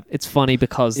 yeah, it's funny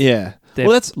because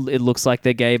it looks like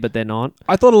they're gay, but they're not.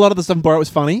 I thought a lot of the stuff in Borat was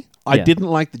funny. I Yeah. didn't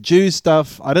like the Jews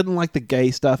stuff. I didn't like the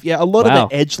gay stuff. Yeah, a lot of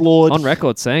the edgelord. On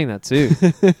record saying that too.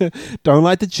 Don't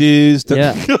like the Jews.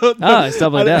 Yeah. It's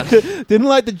doubling down. Didn't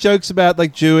like the jokes about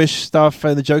like Jewish stuff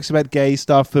and the jokes about gay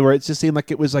stuff where it just seemed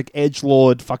like it was like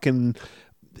edgelord fucking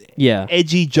Yeah.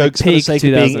 edgy jokes for the Peak sake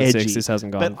of being 2006, edgy. this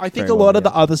hasn't gone But I think very a lot well of the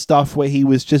yet. other stuff where he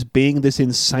was just being this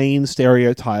insane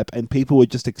stereotype and people were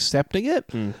just accepting it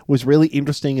was really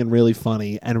interesting and really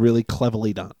funny and really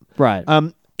cleverly done. Right.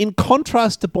 In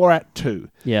contrast to Borat 2,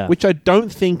 Yeah. which I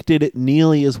don't think did it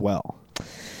nearly as well.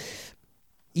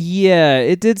 Yeah,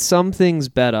 it did some things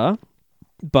better,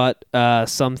 but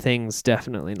some things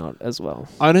definitely not as well.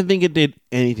 I don't think it did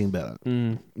anything better.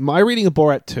 My reading of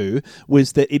Borat 2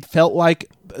 was that it felt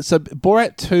like... So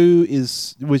Borat 2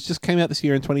 just came out this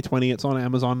year in 2020. It's on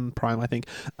Amazon Prime, I think.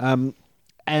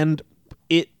 And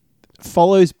it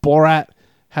follows Borat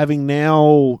having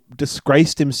now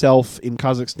disgraced himself in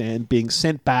Kazakhstan, being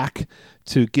sent back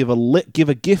to give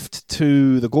a gift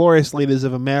to the glorious leaders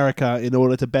of America in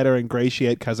order to better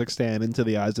ingratiate Kazakhstan into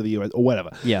the eyes of the US or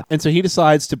whatever. Yeah. And so he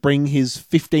decides to bring his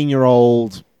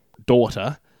 15-year-old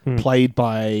daughter, played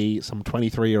by some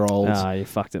 23-year-old. Ah, you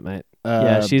fucked it, mate.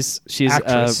 Yeah, she's a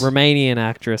actress. Romanian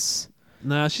actress.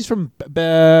 Nah, she's from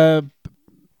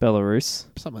Belarus.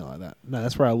 something like that. No,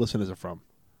 that's where our listeners are from.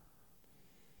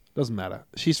 Doesn't matter.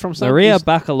 She's from some Maria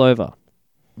Bakalova.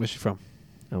 Where's she from?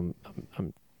 I'm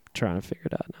trying to figure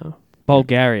it out now.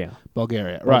 Bulgaria.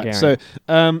 Bulgaria. Right. So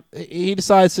he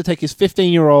decides to take his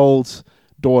 15-year-old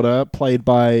daughter, played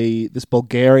by this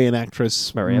Bulgarian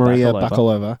actress, Maria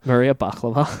Bakalova. Maria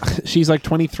Baklava. She's like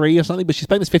 23 or something, but she's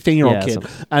playing this 15-year-old Yeah, kid.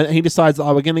 something. And he decides,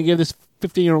 we're going to give this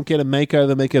 15-year-old kid a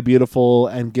makeover, make her beautiful,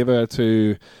 and give her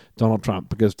to Donald Trump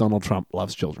because Donald Trump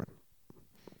loves children.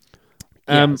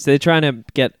 So they're trying to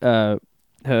get her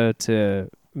to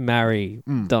marry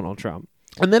Donald Trump.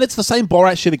 And then it's the same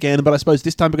Borat shit again, but I suppose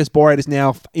this time because Borat is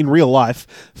now, in real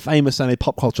life, famous and a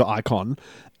pop culture icon,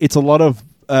 it's a lot of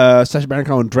Sacha Baron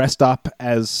Cohen dressed up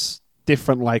as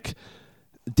different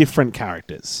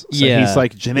characters. So he's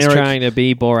like generic... He's trying to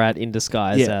be Borat in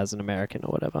disguise Yeah. as an American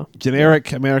or whatever.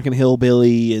 Generic American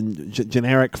hillbilly and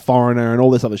generic foreigner and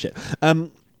all this other shit.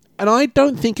 And I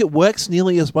don't think it works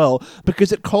nearly as well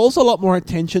because it calls a lot more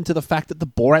attention to the fact that the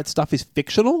Borat stuff is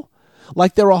fictional.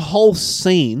 Like, there are whole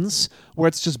scenes where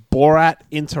it's just Borat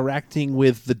interacting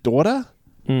with the daughter.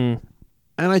 And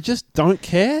I just don't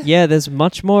care. Yeah, there's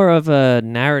much more of a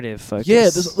narrative focus. Yeah,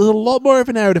 there's a lot more of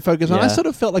a narrative focus. And I Yeah. sort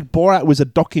of felt like Borat was a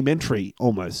documentary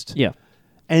almost. Yeah.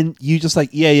 And you just like,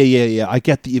 yeah. I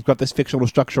get that you've got this fictional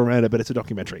structure around it, but it's a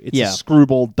documentary. It's Yeah. a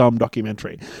screwball, dumb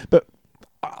documentary. But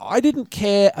I didn't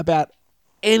care about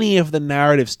any of the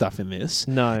narrative stuff in this.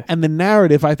 No. And the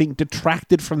narrative, I think,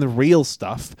 detracted from the real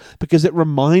stuff because it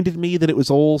reminded me that it was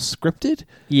all scripted.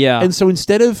 Yeah. And so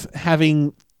instead of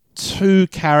having two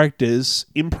characters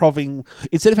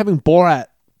instead of having Borat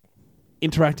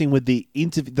interacting with the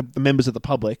members of the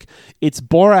public, it's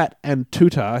Borat and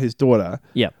Tuta, his daughter,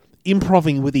 yeah.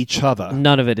 improving with each other.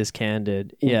 None of it is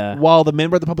candid. Yeah. While the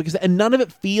member of the public is there. And none of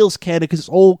it feels candid because it's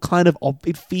all kind of...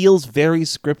 It feels very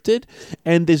scripted.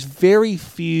 And there's very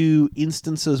few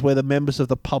instances where the members of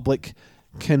the public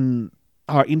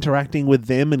are interacting with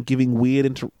them and giving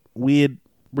weird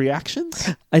reactions.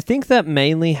 I think that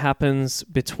mainly happens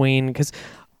between... Because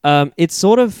it's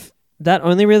sort of... That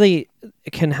only really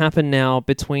can happen now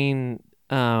between...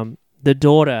 the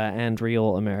daughter and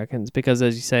real Americans, because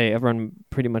as you say, everyone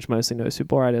pretty much mostly knows who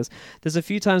Borat is. There's a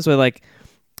few times where like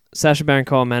Sacha Baron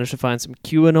Cohen managed to find some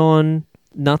QAnon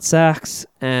nutsacks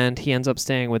and he ends up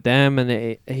staying with them,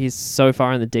 and he's so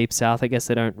far in the deep south, I guess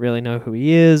they don't really know who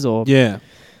he is, or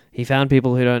he found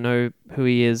people who don't know who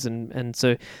he is, and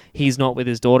so he's not with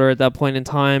his daughter at that point in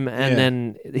time, and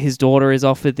then his daughter is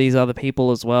off with these other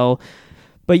people as well.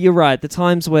 But you're right, the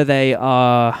times where they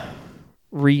are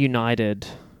reunited,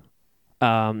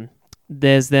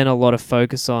 there's then a lot of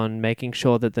focus on making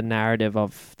sure that the narrative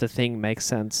of the thing makes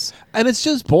sense. And it's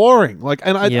just boring. Like,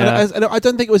 and I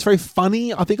don't think it was very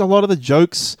funny. I think a lot of the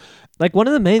jokes, like one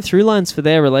of the main through lines for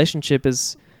their relationship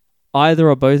is either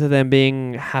or both of them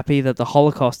being happy that the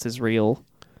Holocaust is real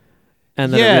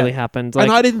and that it really happened. Like,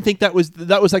 and I didn't think that was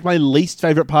like my least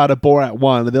favorite part of Borat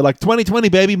 1. And they're like, 2020,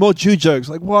 baby, more Jew jokes.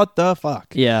 Like, what the fuck?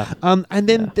 Yeah. And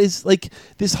then there's like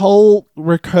this whole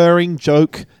recurring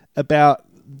joke about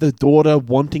the daughter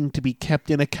wanting to be kept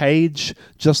in a cage,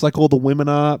 just like all the women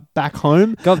are back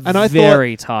home. Got and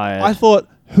very tired. I thought,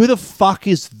 who the fuck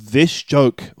is this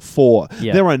joke for?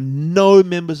 Yeah. There are no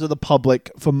members of the public.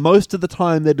 For most of the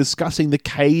time, they're discussing the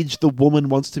cage the woman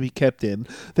wants to be kept in.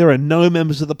 There are no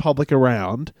members of the public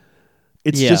around.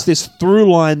 It's just this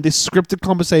through line, this scripted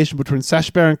conversation between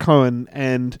Sacha Baron Cohen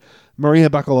and Maria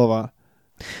Bakalova.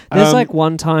 There's like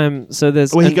one time, so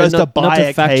there's where he goes to buy not to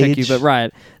a fact check you, cage. but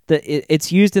right,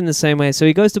 it's used in the same way. So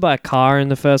he goes to buy a car in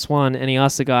the first one, and he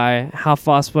asks the guy, "How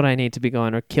fast would I need to be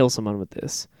going to kill someone with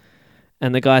this?"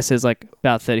 And the guy says like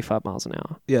about 35 miles an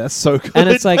hour. Yeah, that's so good. And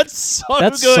it's like that's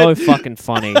so so fucking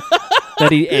funny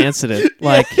that he answered it.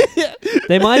 Like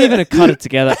they might even have cut it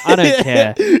together. I don't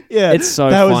care. Yeah, it's so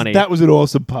funny. That was an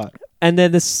awesome part. And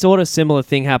then this sort of similar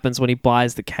thing happens when he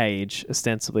buys the cage,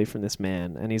 ostensibly from this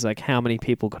man. And he's like, how many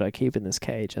people could I keep in this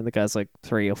cage? And the guy's like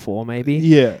 3 or 4 maybe.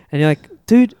 Yeah. And you're like,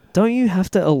 dude, don't you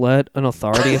have to alert an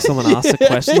authority if someone asks a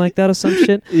question like that or some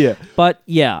shit? Yeah. But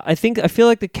yeah, I feel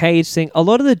like the cage thing, a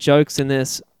lot of the jokes in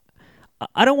this,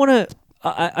 I don't want to,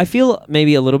 I feel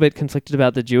maybe a little bit conflicted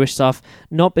about the Jewish stuff,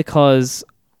 not because,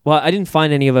 well, I didn't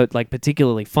find any of it like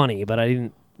particularly funny, but I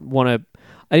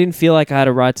didn't feel like I had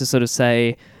a right to sort of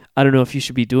say, I don't know if you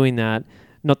should be doing that.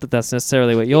 Not that that's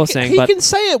necessarily what you're saying, but you can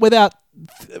say it without.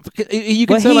 You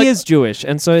can but say he like, is Jewish,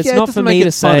 and so it's Yeah, it not doesn't for make me it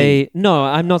to say. No,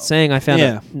 I'm not saying I found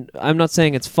Yeah. it. I'm not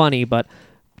saying it's funny, but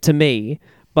to me,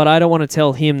 but I don't want to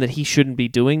tell him that he shouldn't be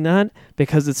doing that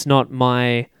because it's not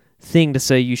my thing to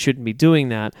say you shouldn't be doing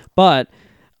that. But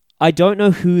I don't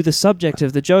know who the subject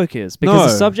of the joke is because No.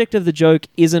 the subject of the joke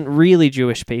isn't really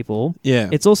Jewish people. Yeah.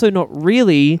 It's also not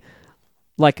really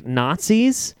like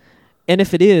Nazis. And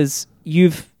if it is,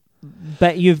 you've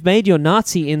made your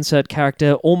Nazi insert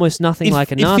character almost nothing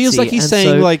like a Nazi. It feels like he's and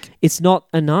saying so like it's not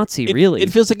a Nazi, really.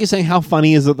 It feels like you're saying how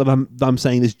funny is it that I'm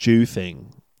saying this Jew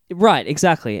thing. Right,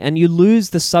 exactly. And you lose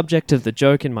the subject of the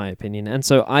joke, in my opinion. And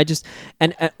so I just...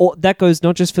 And that goes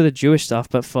not just for the Jewish stuff,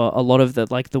 but for a lot of the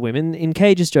like the women in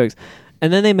cages jokes.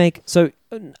 And then they make... So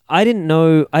I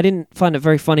didn't find it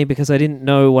very funny because I didn't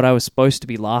know what I was supposed to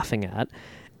be laughing at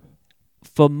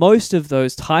for most of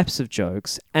those types of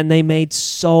jokes. And they made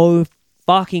so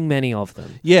fucking many of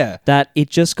them. Yeah. That it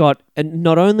just got... And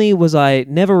not only was I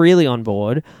never really on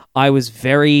board, I was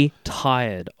very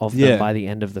tired of them by the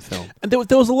end of the film. And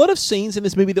there was a lot of scenes in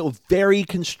this movie that were very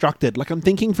constructed. Like I'm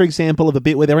thinking, for example, of a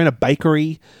bit where they're in a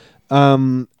bakery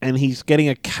and he's getting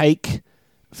a cake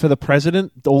for the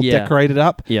president all decorated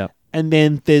up. Yeah. And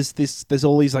then there's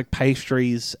all these like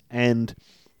pastries and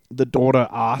the daughter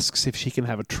asks if she can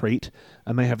have a treat,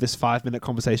 and they have this 5-minute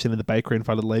conversation in the bakery in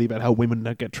front of the lady about how women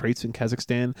don't get treats in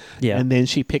Kazakhstan. Yeah. And then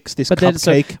she picks this Then,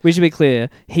 cupcake. so we should be clear.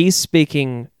 He's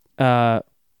speaking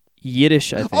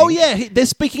Yiddish, I think. Oh yeah, they're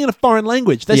speaking in a foreign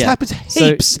language. This happens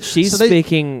heaps. So she's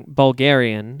speaking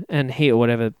Bulgarian, and he or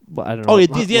whatever. I don't know. Oh what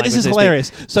yeah, language this is they hilarious.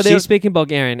 speak. So she's speaking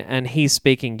Bulgarian, and he's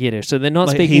speaking Yiddish. So they're not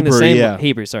Like speaking Hebrew, the same yeah.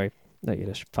 Hebrew. Sorry, not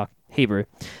Yiddish. Fuck Hebrew.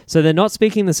 So they're not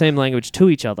speaking the same language to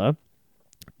each other,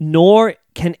 nor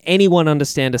can anyone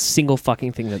understand a single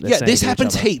fucking thing that they're saying. This to each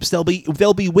happens other. heaps.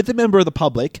 They'll be with a member of the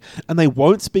public, and they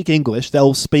won't speak English.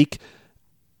 They'll speak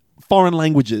foreign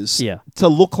languages to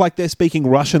look like they're speaking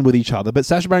Russian with each other. But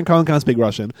Sacha Baron Cohen can't speak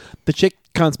Russian. The chick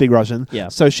can't speak Russian. Yeah.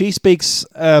 So she speaks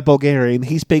Bulgarian.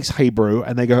 He speaks Hebrew,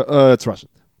 and they go, it's Russian.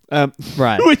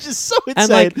 Right. Which is so insane. And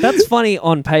like that's funny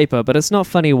on paper, but it's not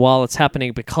funny while it's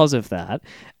happening because of that.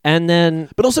 And then,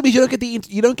 but also because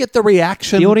you don't get the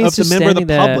reaction the audience of the member of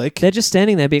the public. They're just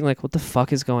standing there being like, "What the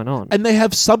fuck is going on?" And they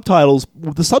have subtitles.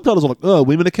 The subtitles are like, "Oh,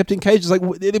 women are kept in cages." Like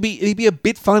it'd be a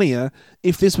bit funnier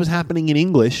if this was happening in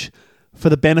English for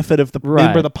the benefit of the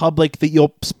member of the public that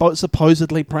you're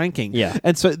supposedly pranking. Yeah.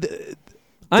 And so.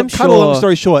 I'm cut a long sure.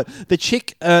 story short, the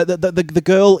chick, the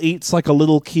girl eats like a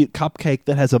little cute cupcake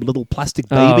that has a little plastic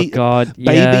baby, Oh God,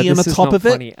 baby in the this is top not of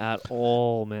it, funny at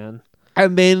all, man.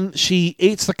 and then she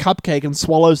eats the cupcake and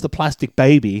swallows the plastic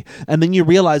baby, and then you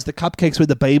realize the cupcakes with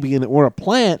the baby in it were a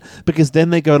plant because then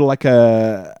they go to like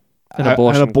an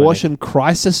abortion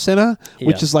crisis center,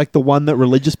 which Yeah. is like the one that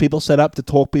religious people set up to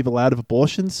talk people out of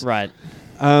abortions, Right.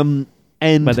 and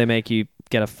But they make you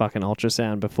get a fucking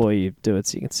ultrasound before you do it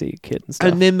so you can see your kid and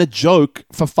stuff. And then the joke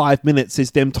for 5 minutes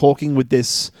is them talking with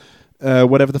this,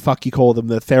 whatever the fuck you call them,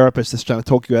 the therapist that's trying to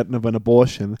talk you out of an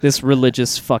abortion. This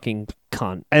religious fucking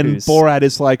cunt. And who's- Borat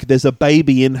is like, there's a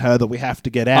baby in her that we have to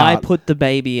get out. I put the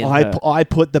baby in her. I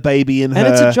put the baby in her. And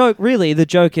it's a joke, really. The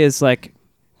joke is like,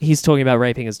 he's talking about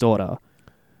raping his daughter.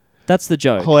 That's the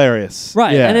joke. Hilarious.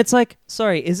 Right. Yeah. And it's like,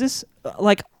 sorry, is this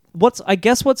like, I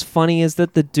guess what's funny is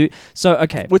that the dude. So,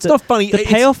 okay. Well, it's not funny. The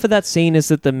It's- payoff for that scene is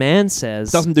that the man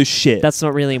says, doesn't do shit. that's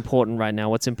not really important right now.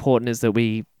 What's important is that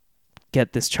we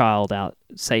get this child out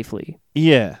safely.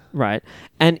 yeah. Right.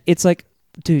 And it's like,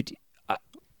 dude,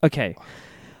 okay.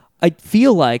 I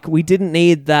feel like we didn't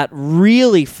need that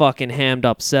really fucking hammed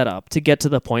up setup to get to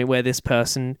the point where this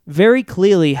person very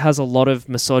clearly has a lot of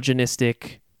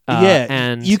misogynistic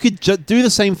and you could do the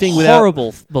same thing without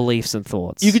horrible beliefs and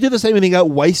thoughts. You could do the same thing without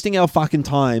wasting our fucking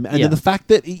time. And Yeah. then the fact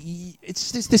that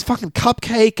it's just this fucking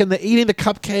cupcake and they're eating the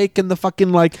cupcake and the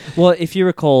fucking like. Well, if you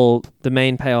recall, the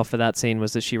main payoff for that scene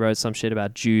was that she wrote some shit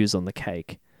about Jews on the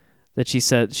cake. That she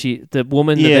said the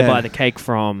woman that Yeah. they buy the cake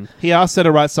from. He asked her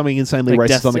to write something insanely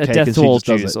Like racist on the cake death and to she all just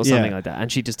does Jews it. or something like that, and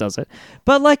she just does it.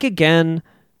 But like again,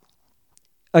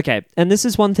 okay, and this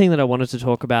is one thing that I wanted to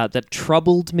talk about that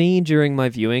troubled me during my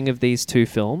viewing of these two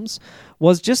films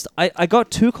was just I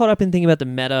got too caught up in thinking about the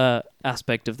meta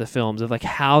aspect of the films of like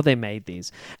how they made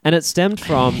these, and it stemmed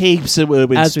from Heaps of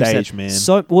urban as we stage, said, man.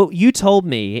 So, well, you told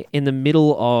me in the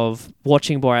middle of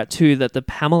watching Borat 2 that the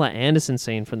Pamela Anderson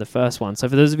scene from the first one. So,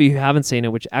 for those of you who haven't seen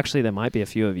it, which actually there might be a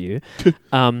few of you,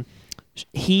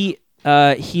 he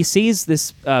sees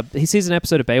this. He sees an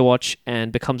episode of Baywatch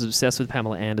and becomes obsessed with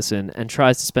Pamela Anderson and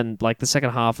tries to spend like the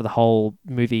second half of the whole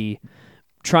movie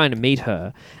trying to meet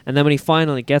her. And then when he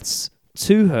finally gets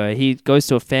to her, he goes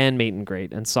to a fan meet and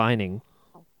greet and signing,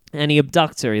 and he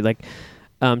abducts her. He like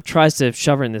tries to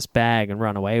shove her in this bag and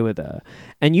run away with her.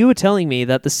 And you were telling me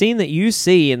that the scene that you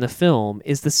see in the film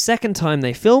is the second time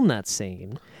they filmed that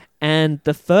scene. And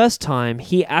the first time,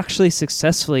 he actually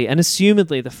successfully, and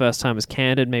assumedly the first time was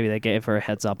candid, maybe they gave her a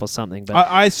heads up or something. But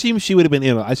I assume she would have been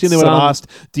in it. I assume they would have asked,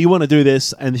 do you want to do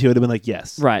this? And she would have been like,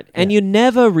 yes. Right. And you're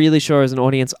never really sure as an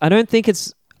audience. I'm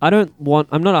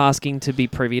not asking to be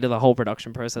privy to the whole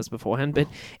production process beforehand, but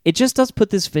it just does put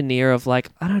this veneer of like,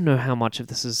 I don't know how much of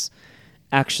this is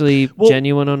actually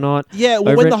genuine or not. Yeah,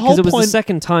 well, when the whole because it was the point-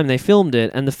 second time they filmed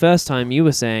it, and the first time you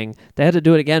were saying they had to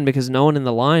do it again because no one in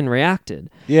the line reacted.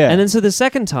 Yeah. And then so the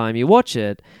second time you watch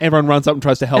it, Everyone runs up and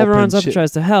tries to help. everyone runs and up and shit.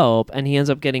 tries to help, and he ends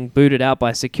up getting booted out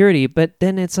by security. But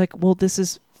then it's like, well, this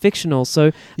is fictional.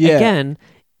 So Yeah. again,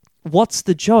 what's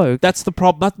the joke? That's the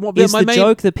problem. That's what Is my the main-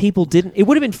 joke that people didn't... It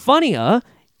would have been funnier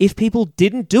if people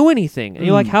didn't do anything. And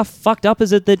you're like, how fucked up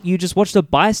is it that you just watched a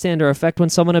bystander effect when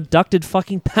someone abducted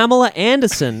fucking Pamela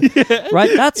Anderson? Right?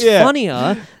 That's Yeah.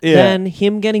 funnier Yeah. than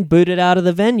him getting booted out of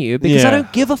the venue because I Yeah.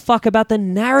 don't give a fuck about the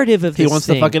narrative of He this wants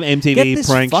thing. the fucking MTV Get this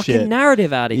prank fucking shit.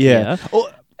 narrative out of Yeah. here. Oh,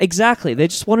 Exactly. They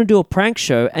just want to do a prank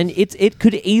show, and it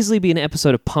could easily be an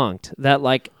episode of Punk'd that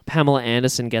like Pamela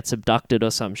Anderson gets abducted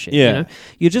or some shit. Yeah. You know?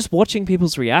 You're just watching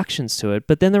people's reactions to it,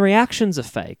 but then the reactions are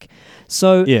fake.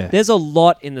 So Yeah. there's a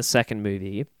lot in the second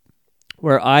movie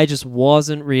where I just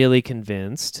wasn't really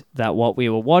convinced that what we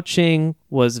were watching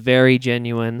was very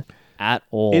genuine at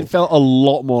all. it felt a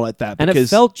lot more like that. and it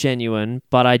because felt genuine,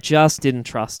 but I just didn't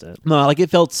trust it. No, like it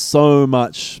felt so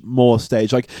much more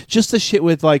staged. Like just the shit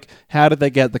with like, how did they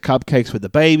get the cupcakes with the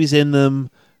babies in them?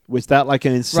 Was that like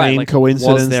an insane like,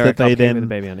 coincidence was there that a they cupcake then? with a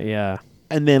baby on it? Yeah.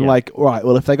 And then Yeah. like, all right,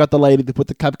 well, if they got the lady to put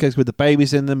the cupcakes with the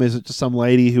babies in them, is it just some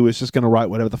lady who was just going to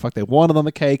write whatever the fuck they wanted on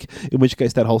the cake? In which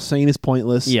case, that whole scene is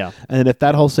pointless. Yeah. And if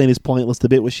that whole scene is pointless, the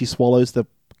bit where she swallows the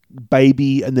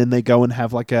baby and then they go and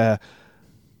have like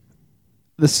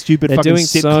the stupid They're fucking doing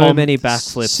so sitcom, many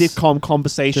backflips sitcom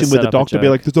conversation to with set the up a doctor, be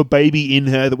joke. like, "There's a baby in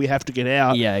her that we have to get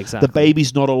out." Yeah, exactly. The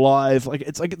baby's not alive.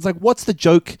 It's like, what's the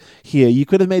joke here? You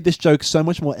could have made this joke so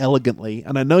much more elegantly,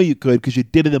 and I know you could because you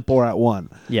did it in Borat 1.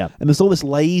 Yeah. And there's all this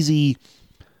lazy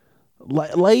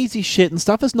shit and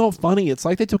stuff that's not funny. It's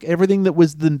like they took everything that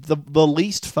was the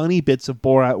least funny bits of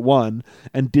Borat 1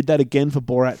 and did that again for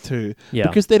Borat 2. Yeah.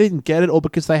 Because they didn't get it or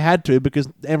because they had to, because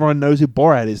everyone knows who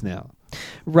Borat is now.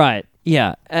 Right.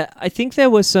 Yeah. I think there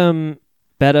were some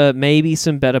better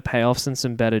payoffs and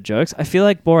some better jokes. I feel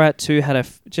like Borat 2 had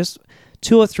just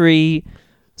 2 or 3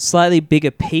 slightly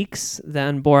bigger peaks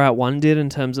than Borat 1 did in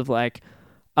terms of like,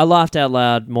 I laughed out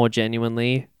loud more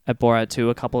genuinely at Borat 2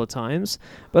 a couple of times.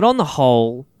 But on the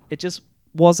whole, it just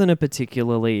wasn't a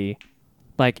particularly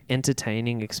like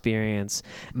entertaining experience.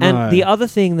 No. And the other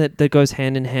thing that goes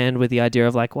hand in hand with the idea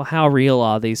of like, well, how real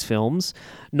are these films?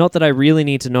 Not that I really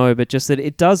need to know, but just that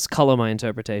it does color my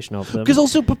interpretation of them. Because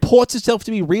also purports itself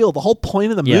to be real. The whole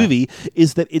point of the movie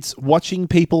is that it's watching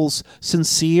people's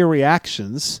sincere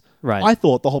reactions. Right. I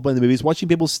thought the whole point of the movie is watching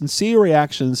people's sincere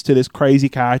reactions to this crazy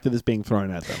character that's being thrown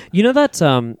at them. You know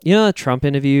that Trump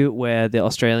interview where the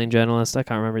Australian journalist, I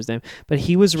can't remember his name, but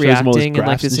he was Shows him all his reacting in like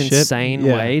graphs this and shit. insane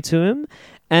Yeah. way to him.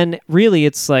 And really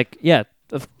it's like,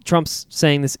 Trump's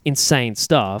saying this insane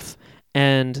stuff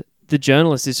and the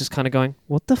journalist is just kind of going,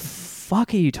 what the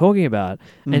fuck are you talking about?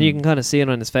 And you can kind of see it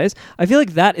on his face. I feel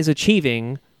like that is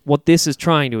achieving what this is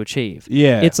trying to achieve.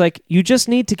 Yeah. It's like you just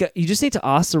need to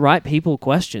ask the right people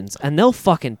questions and they'll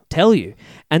fucking tell you.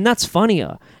 And that's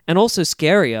funnier and also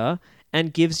scarier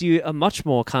and gives you a much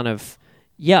more kind of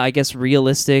I guess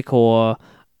realistic or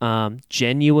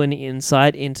genuine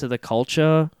insight into the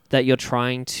culture that you're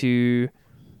trying to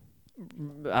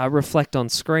reflect on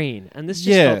screen. And this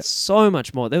just felt so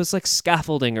much more. There was like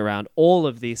scaffolding around all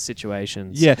of these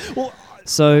situations. Yeah. Well,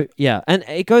 So, and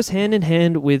it goes hand in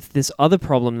hand with this other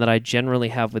problem that I generally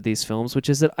have with these films, which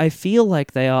is that I feel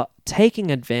like they are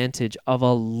taking advantage of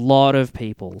a lot of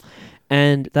people.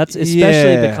 And that's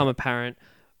especially become apparent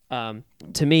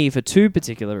to me for two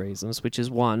particular reasons, which is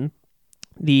one,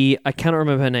 I cannot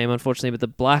remember her name, unfortunately, but the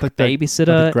black babysitter.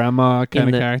 Like the grandma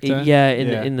kind of character.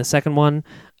 In the second one,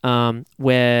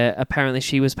 where apparently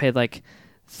she was paid like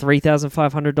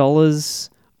 $3,500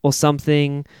 or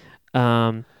something.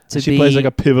 She plays like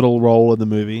a pivotal role in the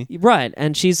movie. Right,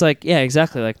 and she's like,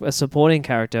 exactly, like a supporting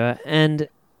character, and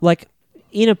like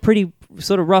in a pretty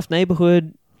sort of rough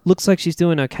neighborhood, looks like she's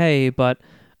doing okay, but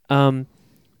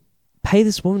pay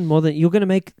this woman more than you're going to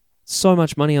make so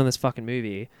much money on this fucking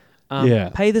movie.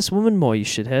 Pay this woman more, you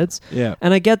shitheads. Yeah.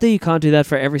 And I get that you can't do that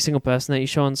for every single person that you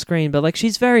show on screen, but like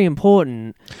she's very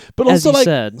important. But as also, you like,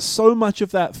 said. so much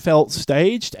of that felt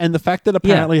staged, and the fact that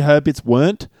apparently her bits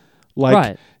weren't, like,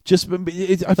 right. Just, I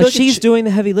feel But like she's doing the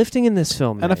heavy lifting in this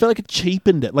film, and I feel like it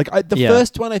cheapened it. Like the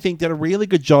first one, I think, did a really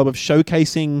good job of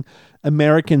showcasing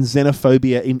American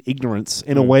xenophobia in ignorance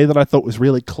in a way that I thought was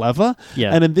really clever.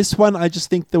 Yeah. And in this one, I just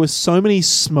think there was so many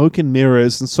smoke and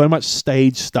mirrors and so much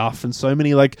stage stuff and so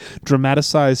many like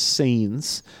dramatized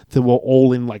scenes that were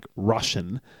all in like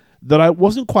Russian that I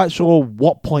wasn't quite sure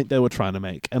what point they were trying to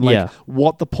make and like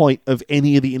what the point of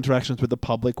any of the interactions with the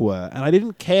public were. And I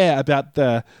didn't care about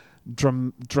the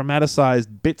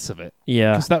dramatized bits of it.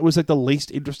 Yeah. Because that was like the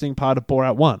least interesting part of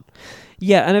Borat 1.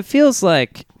 Yeah, and it feels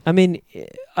like, I mean,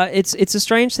 it's a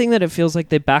strange thing that it feels like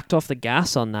they backed off the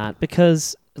gas on that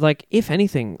because, like, if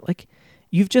anything, like,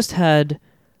 you've just had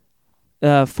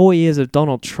 4 years of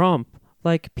Donald Trump.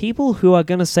 Like, people who are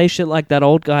going to say shit like that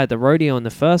old guy at the rodeo in the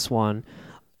first one,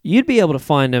 you'd be able to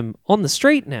find them on the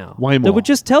street now. Way more. They would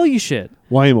just tell you shit.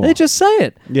 Way more. They just say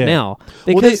it now.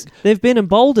 Because they've been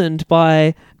emboldened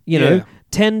by,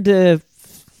 10 to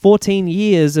 14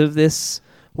 years of this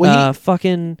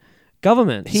fucking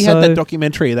government. He had that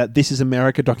documentary, that This Is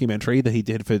America documentary that he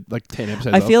did for like 10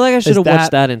 episodes. I feel like I should have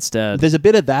watched that instead. There's a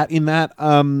bit of that in that.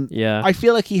 Yeah. I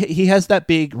feel like he has that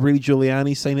big Rudy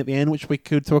Giuliani scene at the end, which we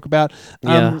could talk about.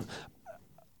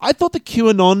 I thought the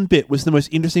QAnon bit was the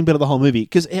most interesting bit of the whole movie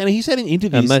because, and he said in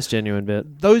interviews, most genuine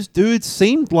bit. Those dudes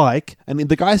seemed like, and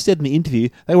the guy said in the interview,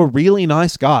 they were really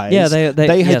nice guys. Yeah,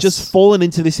 they had just fallen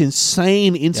into this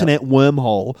insane internet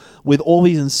wormhole with all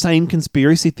these insane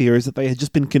conspiracy theories that they had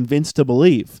just been convinced to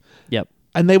believe. Yep.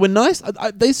 And they were nice.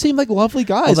 They seemed like lovely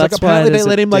guys. Well, like that's why apparently they there's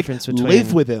let a him like difference between-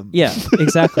 live with him. Yeah,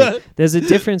 exactly. There's a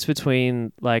difference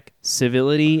between like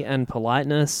civility and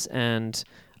politeness and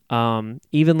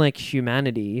even like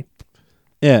humanity.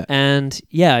 Yeah. And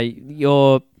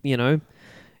your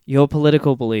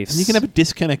political beliefs. And you can have a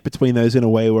disconnect between those in a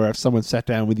way where if someone sat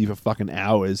down with you for fucking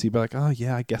hours, you'd be like, oh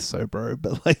yeah, I guess so, bro.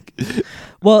 But like...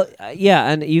 Well,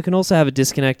 and you can also have a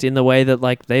disconnect in the way that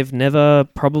like they've never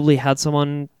probably had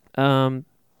someone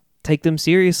take them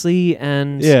seriously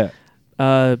and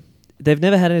they've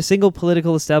never had a single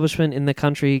political establishment in the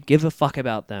country give a fuck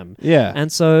about them. Yeah.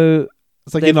 And so...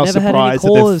 It's like you're not surprised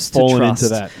that they've fallen into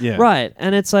that. Yeah. Right.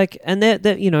 And it's like, and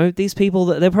they're these people,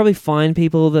 they'll probably find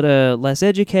people that are less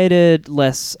educated,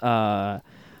 less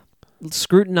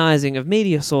scrutinizing of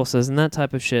media sources and that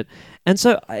type of shit. And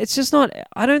so it's just not,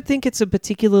 I don't think it's a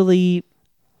particularly,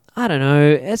 I don't know,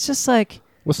 it's just like...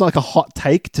 Well, it's not like a hot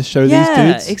take to show these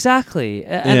dudes. Yeah, exactly.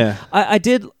 And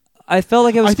I felt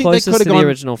like it was closest to the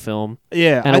original film.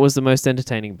 Yeah. And it was the most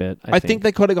entertaining bit, I think.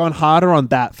 They could have gone harder on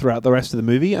that throughout the rest of the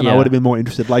movie, and I would have been more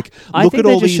interested. Like, I look think at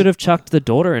all they just these... should have chucked the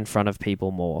daughter in front of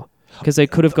people more, because they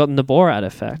could have gotten the Borat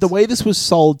effect. The way this was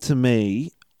sold to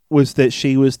me was that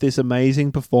she was this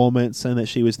amazing performance and that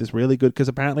she was this really good, because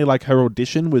apparently like her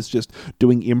audition was just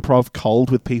doing improv cold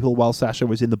with people while Sasha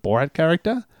was in the Borat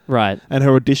character. Right. And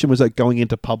her audition was like going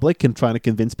into public and trying to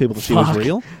convince people that she was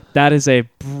real. That is a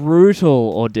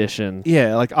brutal audition.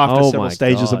 Yeah, like after several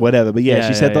stages God. of whatever. But Yeah,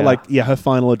 she said that yeah. like, her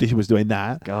final audition was doing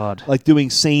that. God. Like doing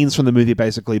scenes from the movie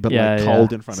basically, but like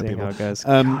cold in front Seeing of people. how it goes.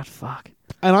 Um, God, fuck.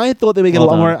 And I thought they would get Well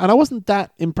a lot more, done. and I wasn't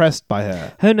that impressed by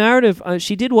her. Her narrative,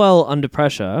 she did well under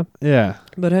pressure, Yeah.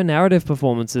 but her narrative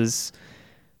performances,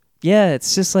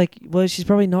 it's just like, well, she's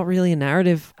probably not really a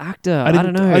narrative actor. I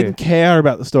don't know. I didn't care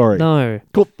about the story. No.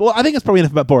 Cool. Well, I think it's probably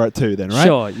enough about Borat 2 then, right?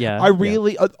 Sure, yeah.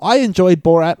 I enjoyed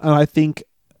Borat, and I think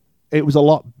it was a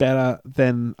lot better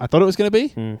than I thought it was going to be.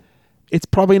 Mm. It's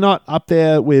probably not up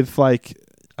there with like,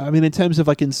 I mean, in terms of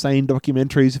like insane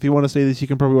documentaries, if you want to see this, you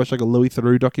can probably watch like a Louis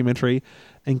Theroux documentary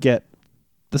and get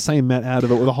the same amount out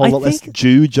of it with a whole lot less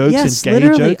Jew jokes and gay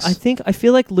literally, jokes. I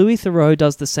feel like Louis Theroux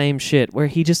does the same shit where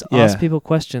he just asks people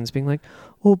questions, being like,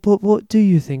 "Oh, but what do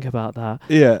you think about that?"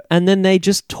 Yeah. And then they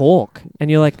just talk, and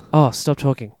you're like, "Oh, stop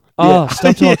talking! Oh,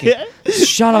 stop talking! Yeah.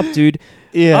 Shut up, dude!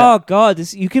 Yeah. Oh God,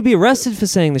 you could be arrested for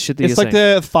saying the shit that It's you're like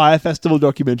saying." the Fire Festival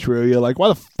documentary where you're like, why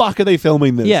the fuck are they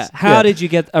filming this? Yeah. How did you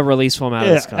get a release form out of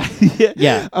this guy? yeah.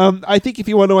 Yeah. I think if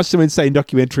you want to watch some insane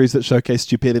documentaries that showcase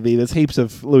stupidity, there's heaps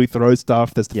of Louis Theroux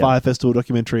stuff. There's the Fire Festival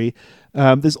documentary.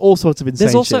 There's all sorts of insane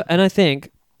There's also, shit. and I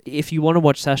think if you want to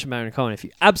watch Sacha Baron Cohen, if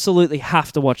you absolutely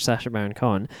have to watch Sacha Baron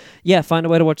Cohen, find a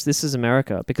way to watch This Is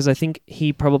America, because I think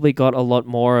he probably got a lot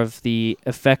more of the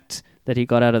effect that he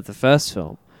got out of the first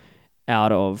film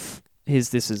out of his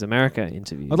This Is America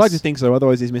interviews. I'd like to think so.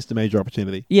 Otherwise, he's missed a major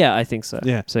opportunity. Yeah, I think so.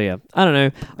 Yeah. So I don't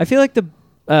know. I feel like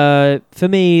for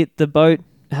me, the boat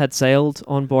had sailed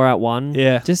on Borat 1.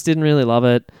 Yeah. Just didn't really love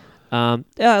it. I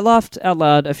laughed out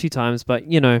loud a few times, but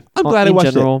I'm glad I in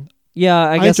watched general. Yeah,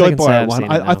 I guess enjoyed I can say Borat I've 1. seen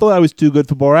it I now. thought I was too good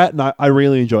for Borat, and I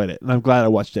really enjoyed it. And I'm glad I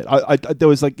watched it. I there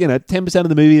was like 10% of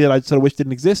the movie that I sort of wish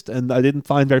didn't exist, and I didn't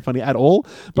find very funny at all.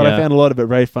 But I found a lot of it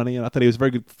very funny, and I thought he was a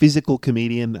very good physical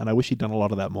comedian, and I wish he'd done a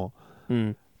lot of that more.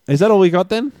 Mm. Is that all we got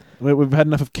then? We've had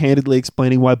enough of candidly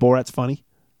explaining why Borat's funny.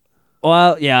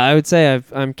 Well, yeah, I would say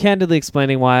I'm candidly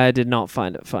explaining why I did not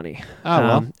find it funny.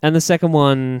 Well. And the second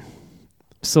one,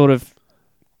 sort of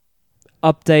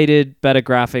updated, better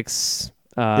graphics,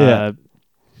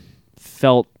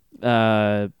 felt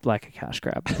like a cash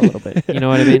grab a little bit. You know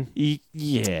what I mean? Yeah.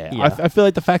 Yeah. I feel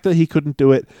like the fact that he couldn't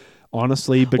do it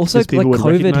honestly because Also, people like would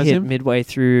COVID recognize hit him. midway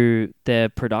through their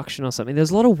production or something.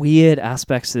 There's a lot of weird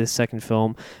aspects to this second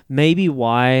film. Maybe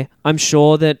why I'm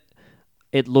sure that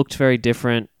it looked very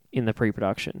different in the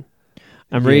pre-production.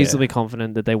 I'm reasonably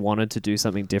confident that they wanted to do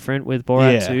something different with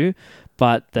Borat 2,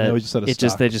 but that They were just sort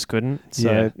of they just couldn't.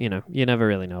 So you never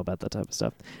really know about that type of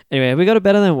stuff. Anyway, have we got a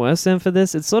better than worse then for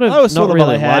this? It's sort of That was not sort of what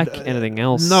really I had. like anything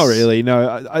else. Not really.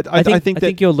 No, I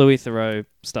think your Louis Theroux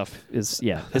stuff is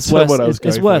it's That's worse. what I was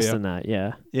It's going worse for, than that.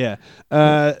 Yeah. Yeah.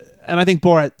 And I think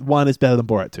Borat 1 is better than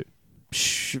Borat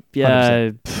 2.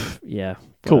 Yeah. Yeah.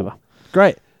 Cool. Whatever.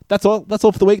 Great. That's all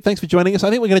for the week. Thanks for joining us. I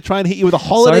think we're going to try and hit you with a Sorry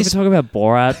holiday. for talking about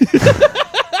Borat.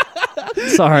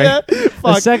 Sorry. Yeah, The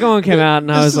fuck. second one came out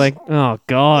and I was like, oh,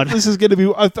 God. This is going to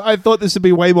be. I thought this would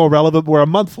be way more relevant. We're a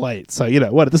month late, so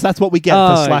that's what we get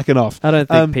for slacking off. I don't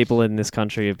think people in this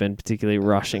country have been particularly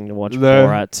rushing to watch No.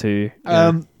 Borat 2.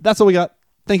 Yeah, That's all we got.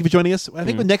 Thank you for joining us. I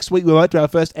think next week we might do our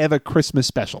first ever Christmas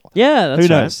special. that's Who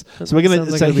knows? right. So we're going Sounds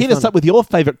to like it'll be hit us fun. up with your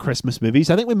favorite Christmas movies.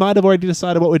 I think we might have already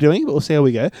decided what we're doing, but we'll see how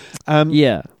we go.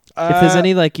 Yeah. If there's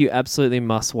any you absolutely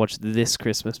must watch this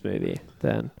Christmas movie,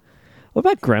 then... What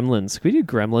about Gremlins? Could we do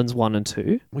Gremlins 1 and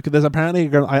 2? There's apparently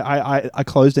I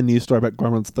closed a news story about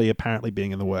Gremlins 3 apparently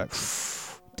being in the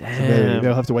works. Damn. So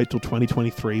they'll have to wait till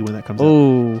 2023 when that comes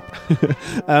Oh.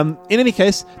 out. In any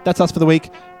case, that's us for the week.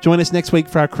 Join us next week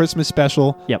for our Christmas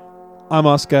special. Yep. I'm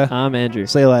Oscar. I'm Andrew.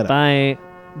 See you later. Bye.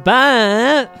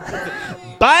 Bye.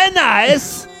 Bye,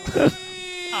 nice.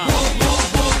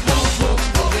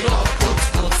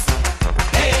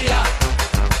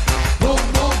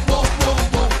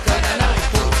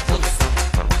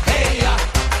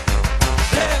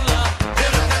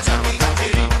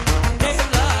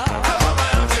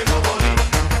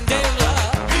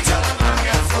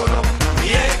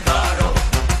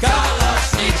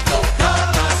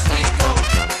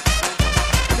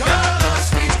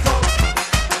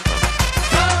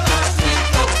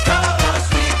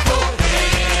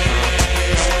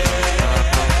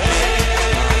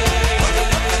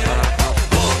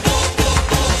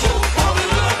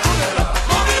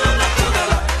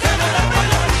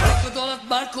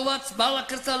 Markovac, Bala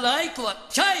Krsta Lajkovac,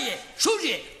 Čaje,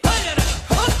 Šuđe,